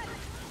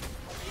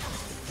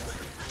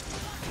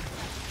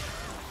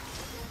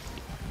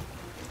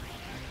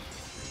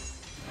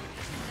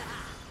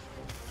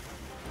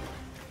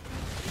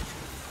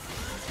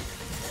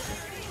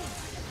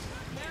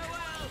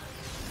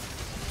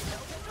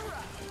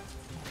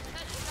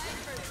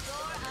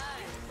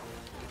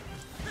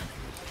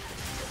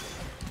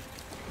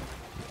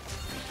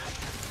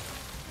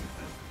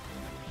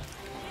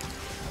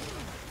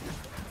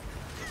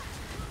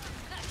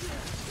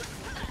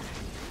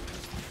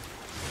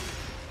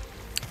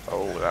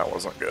 Oh, that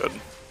wasn't good.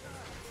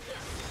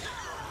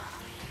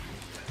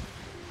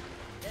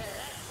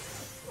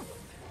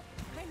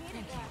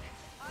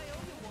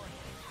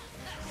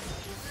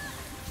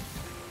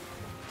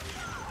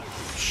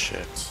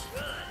 Shit.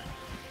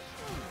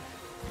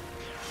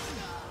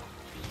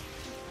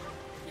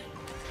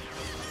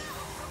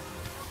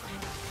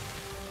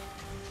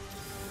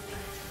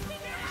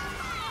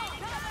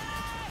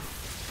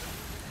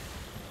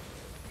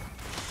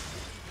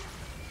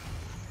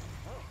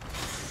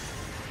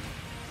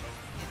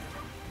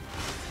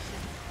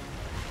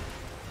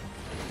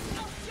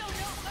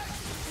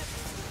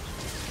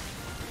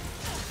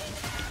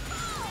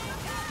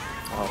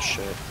 Oh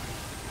shit.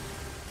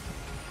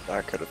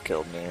 That could have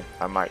killed me.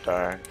 I might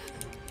die.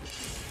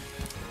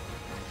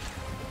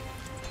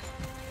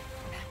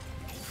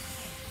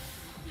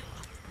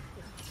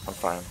 I'm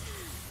fine.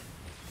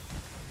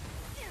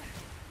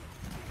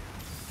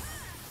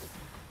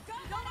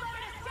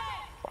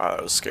 Wow,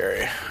 that was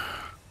scary.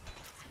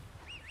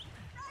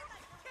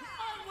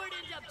 Onward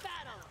into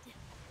battle.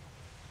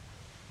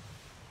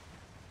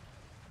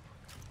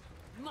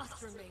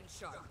 Must remain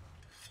sharp.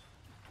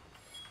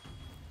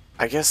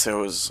 I guess it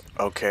was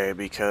okay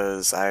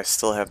because I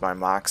still have my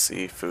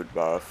Moxie food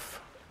buff.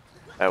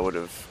 That would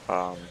have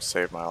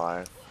saved my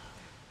life.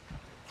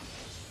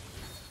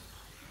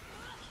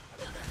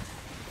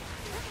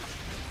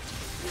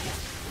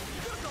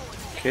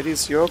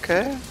 Kitties, you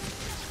okay?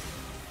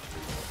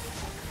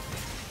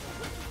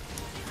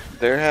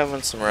 They're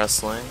having some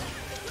wrestling.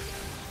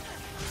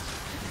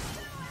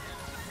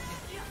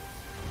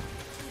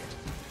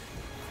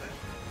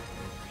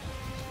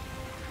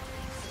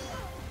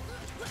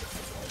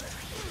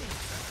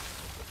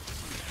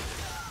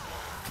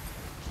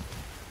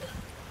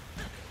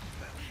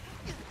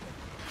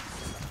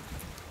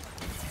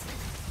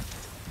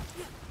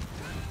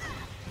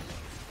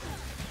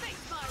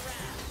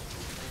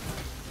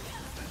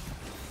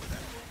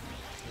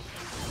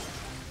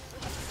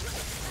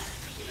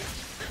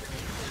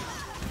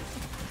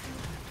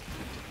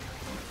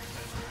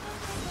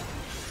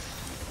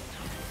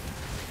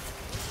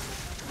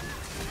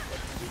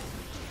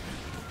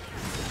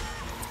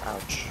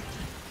 Ouch.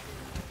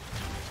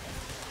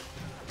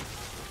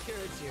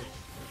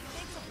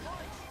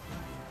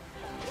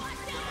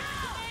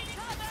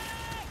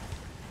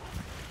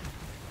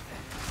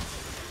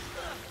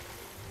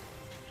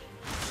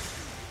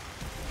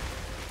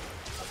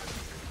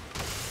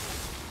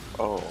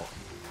 Oh,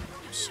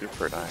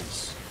 super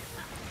nice.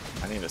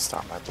 I need to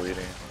stop my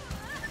bleeding.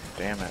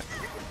 Damn it.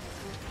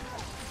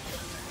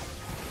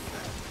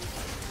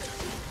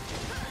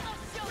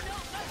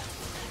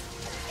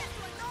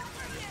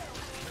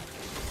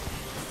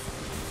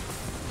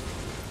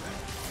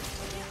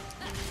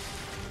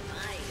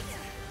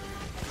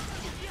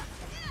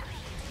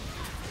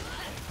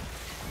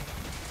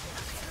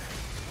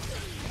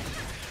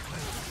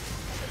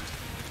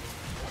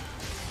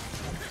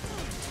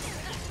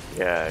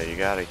 Yeah, you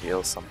gotta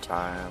heal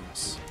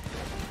sometimes.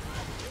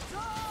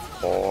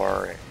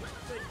 Boring.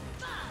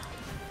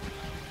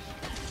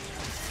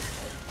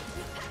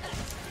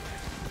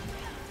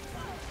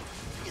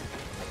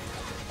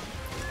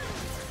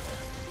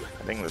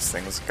 I think this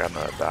thing's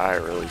gonna die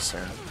really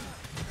soon.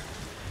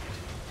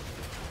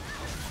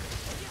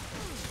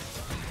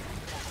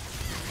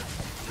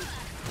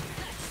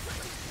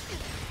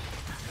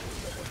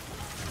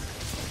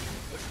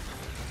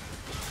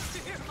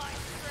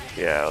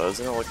 Yeah,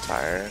 doesn't it look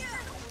tired?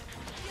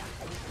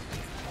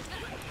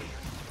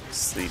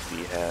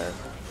 Sleepy head.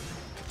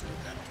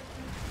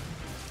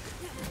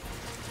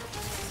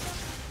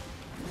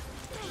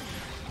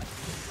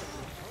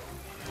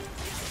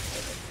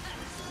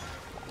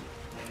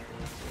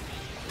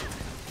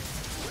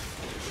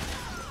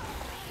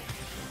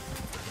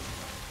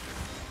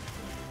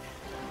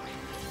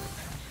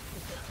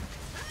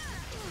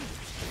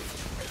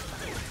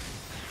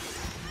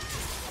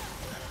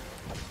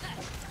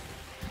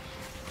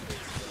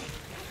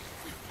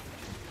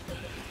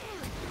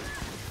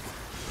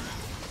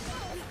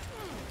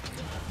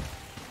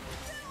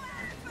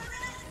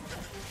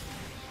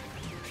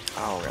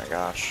 Oh my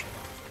gosh.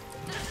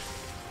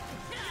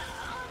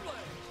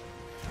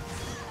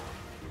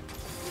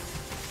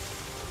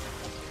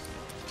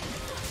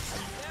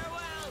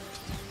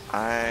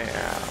 I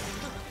am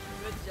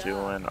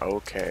doing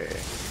okay.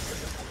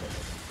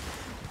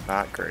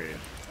 Not great.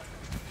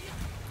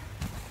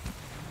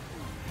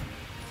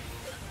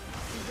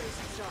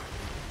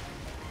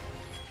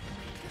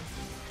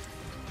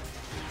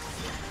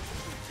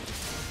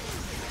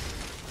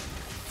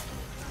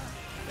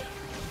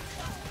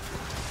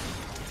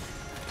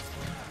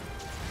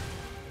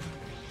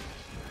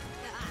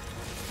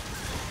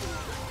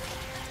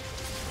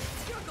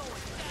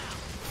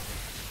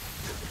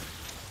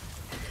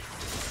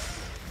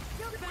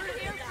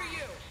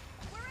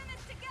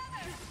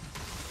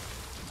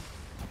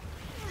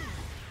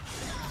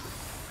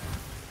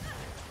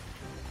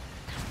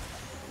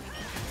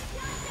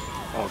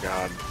 Oh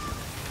god.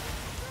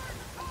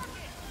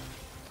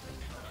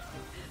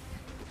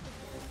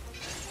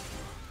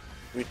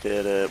 We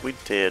did it. We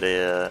did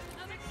it.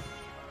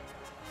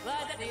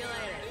 See you later.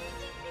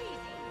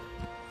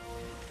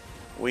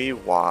 We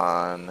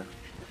won.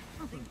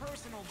 Nothing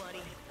personal,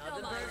 buddy.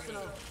 Nothing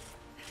personal.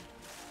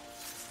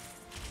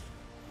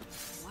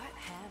 What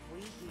have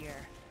we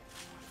here?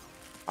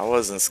 I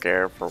wasn't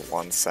scared for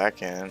 1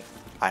 second.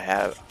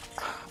 I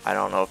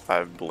don't know if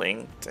I've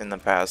blinked in the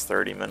past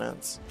 30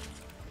 minutes.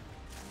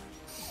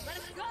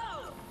 Let's go!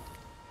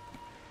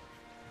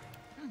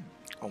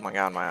 Oh my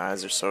god, my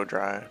eyes are so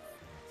dry.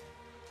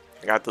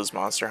 I got those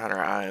Monster Hunter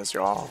eyes,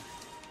 y'all.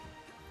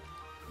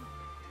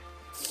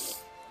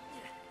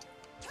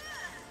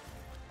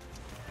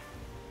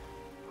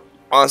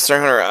 Monster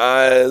Hunter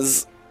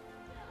eyes.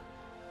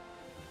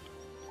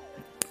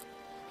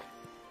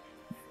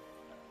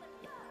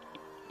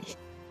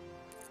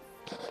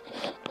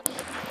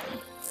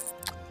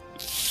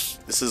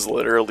 This is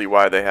literally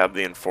why they have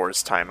the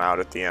enforced timeout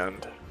at the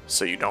end,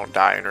 so you don't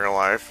die in real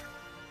life.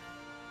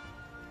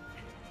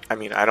 I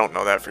mean, I don't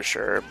know that for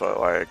sure, but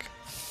like,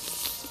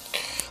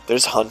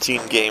 there's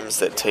hunting games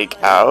that take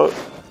out,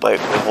 like,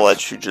 will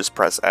let you just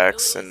press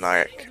X and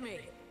like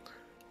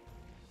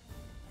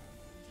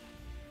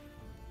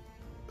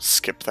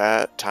skip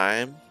that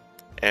time,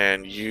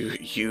 and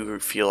you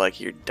feel like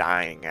you're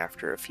dying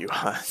after a few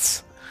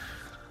hunts.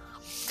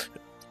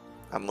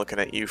 I'm looking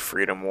at you,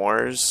 Freedom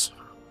Wars.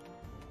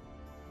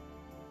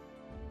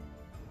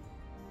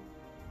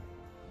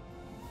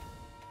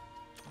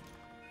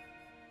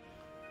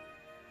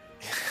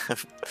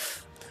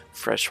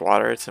 Fresh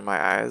water to my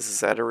eyes?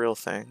 Is that a real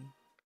thing?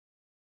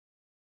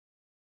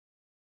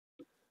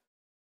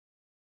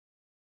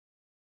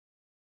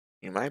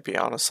 You might be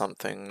onto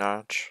something,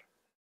 Notch.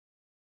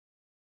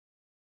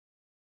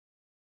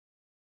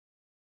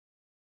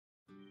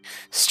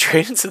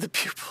 Straight into the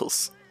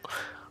pupils.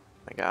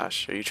 My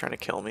gosh, are you trying to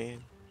kill me?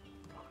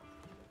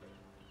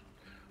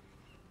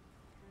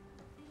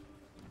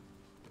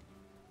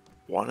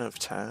 One of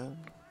 10?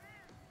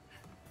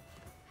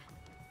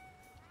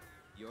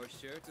 You're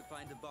sure to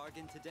find a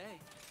bargain today.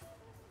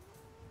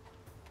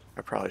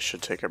 I probably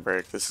should take a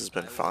break. This has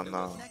been fun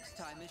though. Next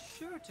time is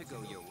sure to go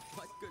your way.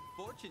 What good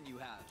fortune you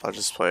have. I'll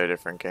just play a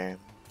different game.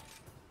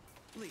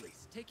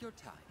 Please take your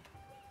time.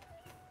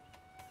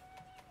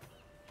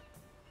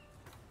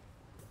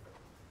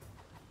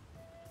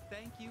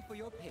 Thank you for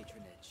your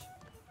patronage.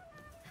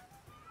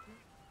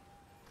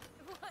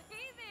 Well,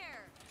 hey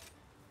there.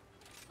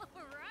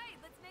 All right,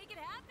 let's make it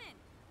happen.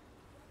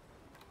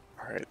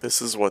 Alright,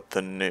 this is what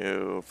the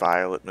new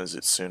Violet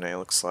Mizutsune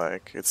looks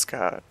like. It's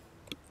got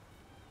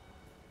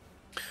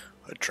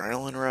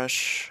Adrenaline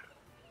Rush,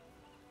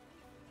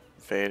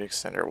 Fade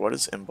Extender. What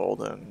is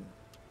Embolden?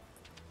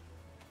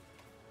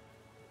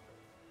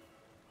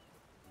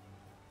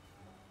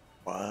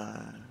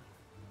 What?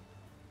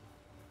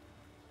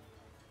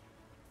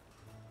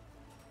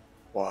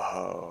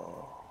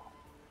 Whoa.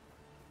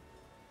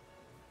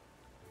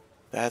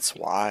 That's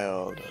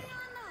wild. Bring on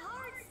the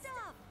hard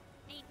stuff.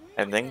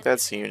 I think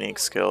that's a unique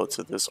skill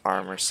to this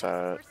armor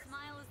set.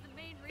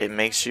 It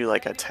makes you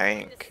like a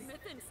tank.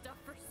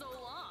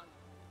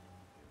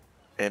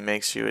 It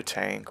makes you a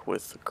tank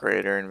with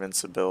greater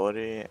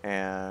invincibility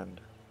and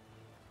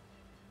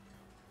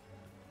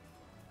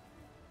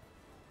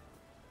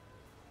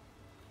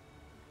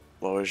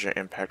lowers your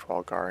impact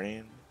while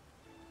guarding.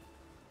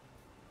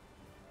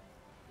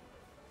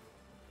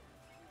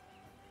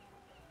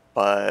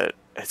 But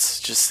it's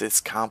just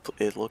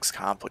it looks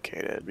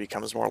complicated. It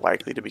becomes more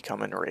likely to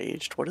become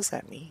enraged. What does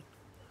that mean?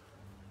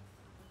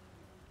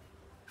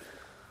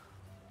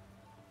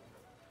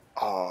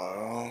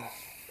 Oh,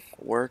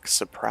 work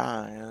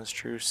surprise,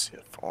 true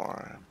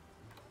form.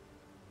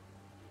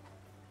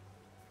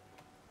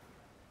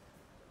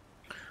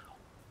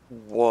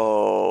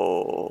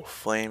 Whoa,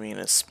 flaming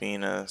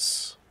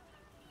Espinas.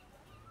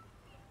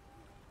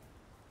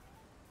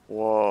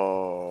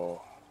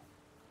 Whoa.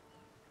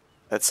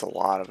 That's a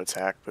lot of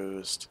attack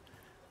boost.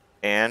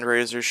 And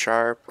Razor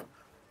Sharp.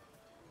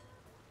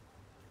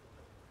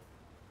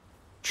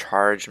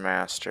 Charge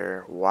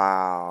Master.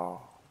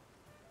 Wow.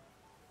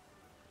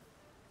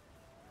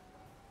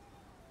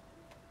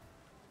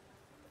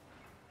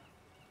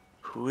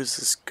 Who is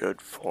this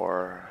good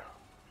for?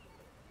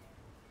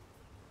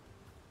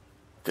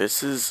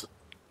 This is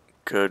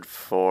good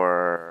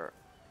for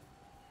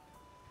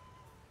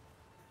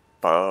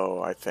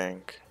Bo, I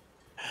think.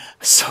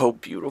 So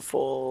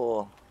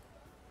beautiful.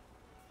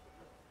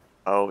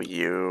 Oh,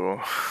 you.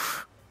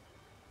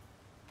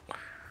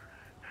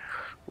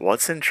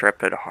 What's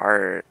Intrepid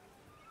Heart?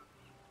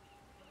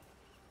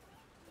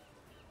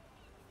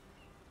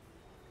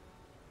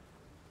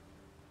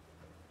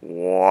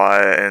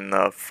 What in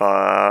the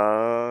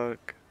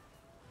fuck?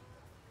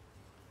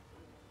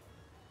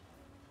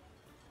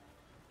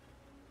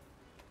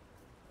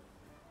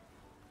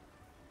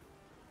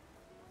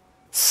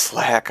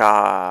 Slack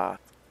off.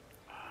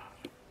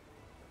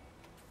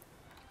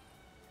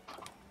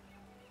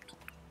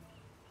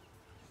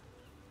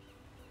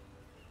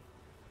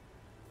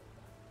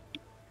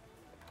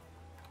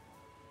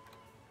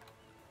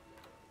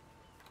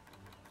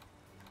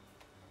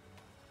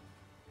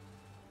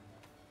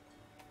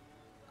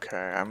 Okay,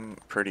 I'm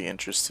pretty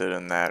interested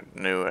in that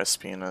new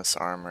Espinas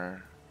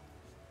armor.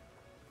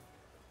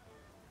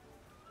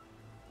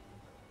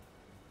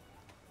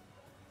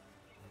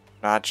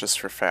 Not just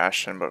for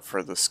fashion, but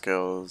for the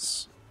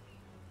skills.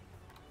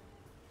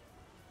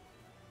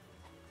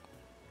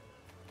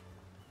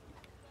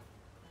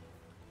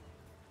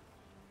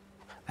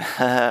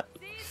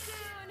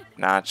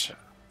 Notch.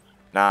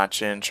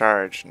 Notch in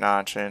charge.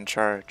 Notch in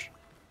charge.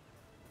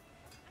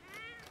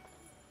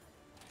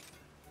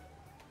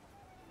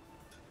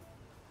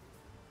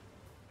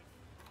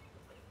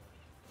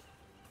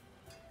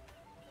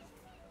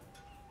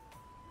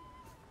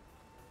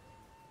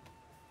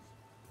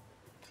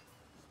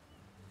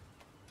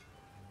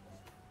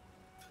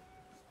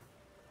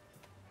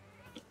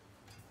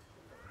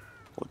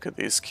 Look at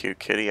these cute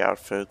kitty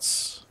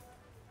outfits.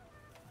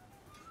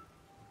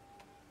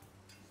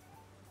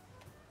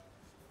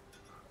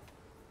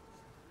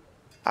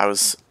 I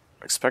was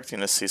expecting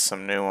to see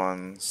some new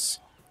ones.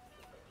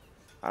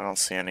 I don't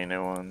see any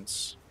new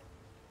ones.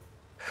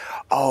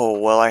 Oh,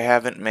 well, I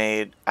haven't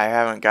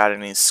got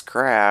any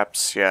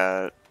scraps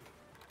yet.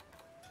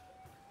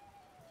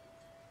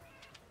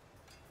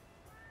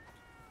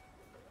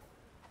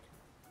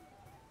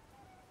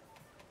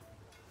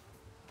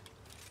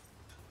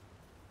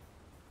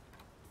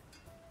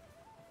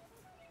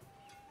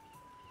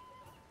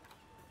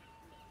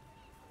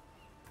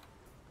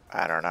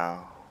 I don't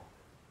know.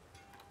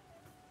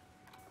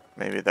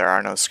 Maybe there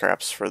are no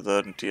scraps for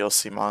the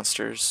DLC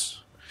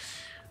monsters.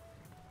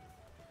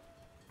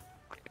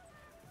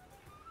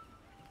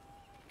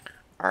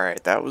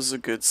 Alright, that was a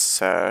good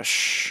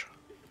sesh.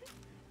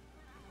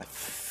 I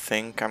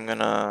think I'm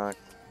gonna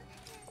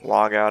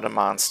log out of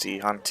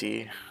Monsty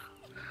Hunty.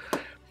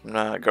 I'm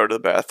gonna go to the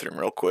bathroom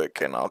real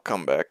quick and I'll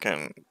come back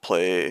and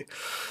play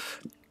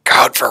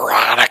Code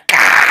Veronica.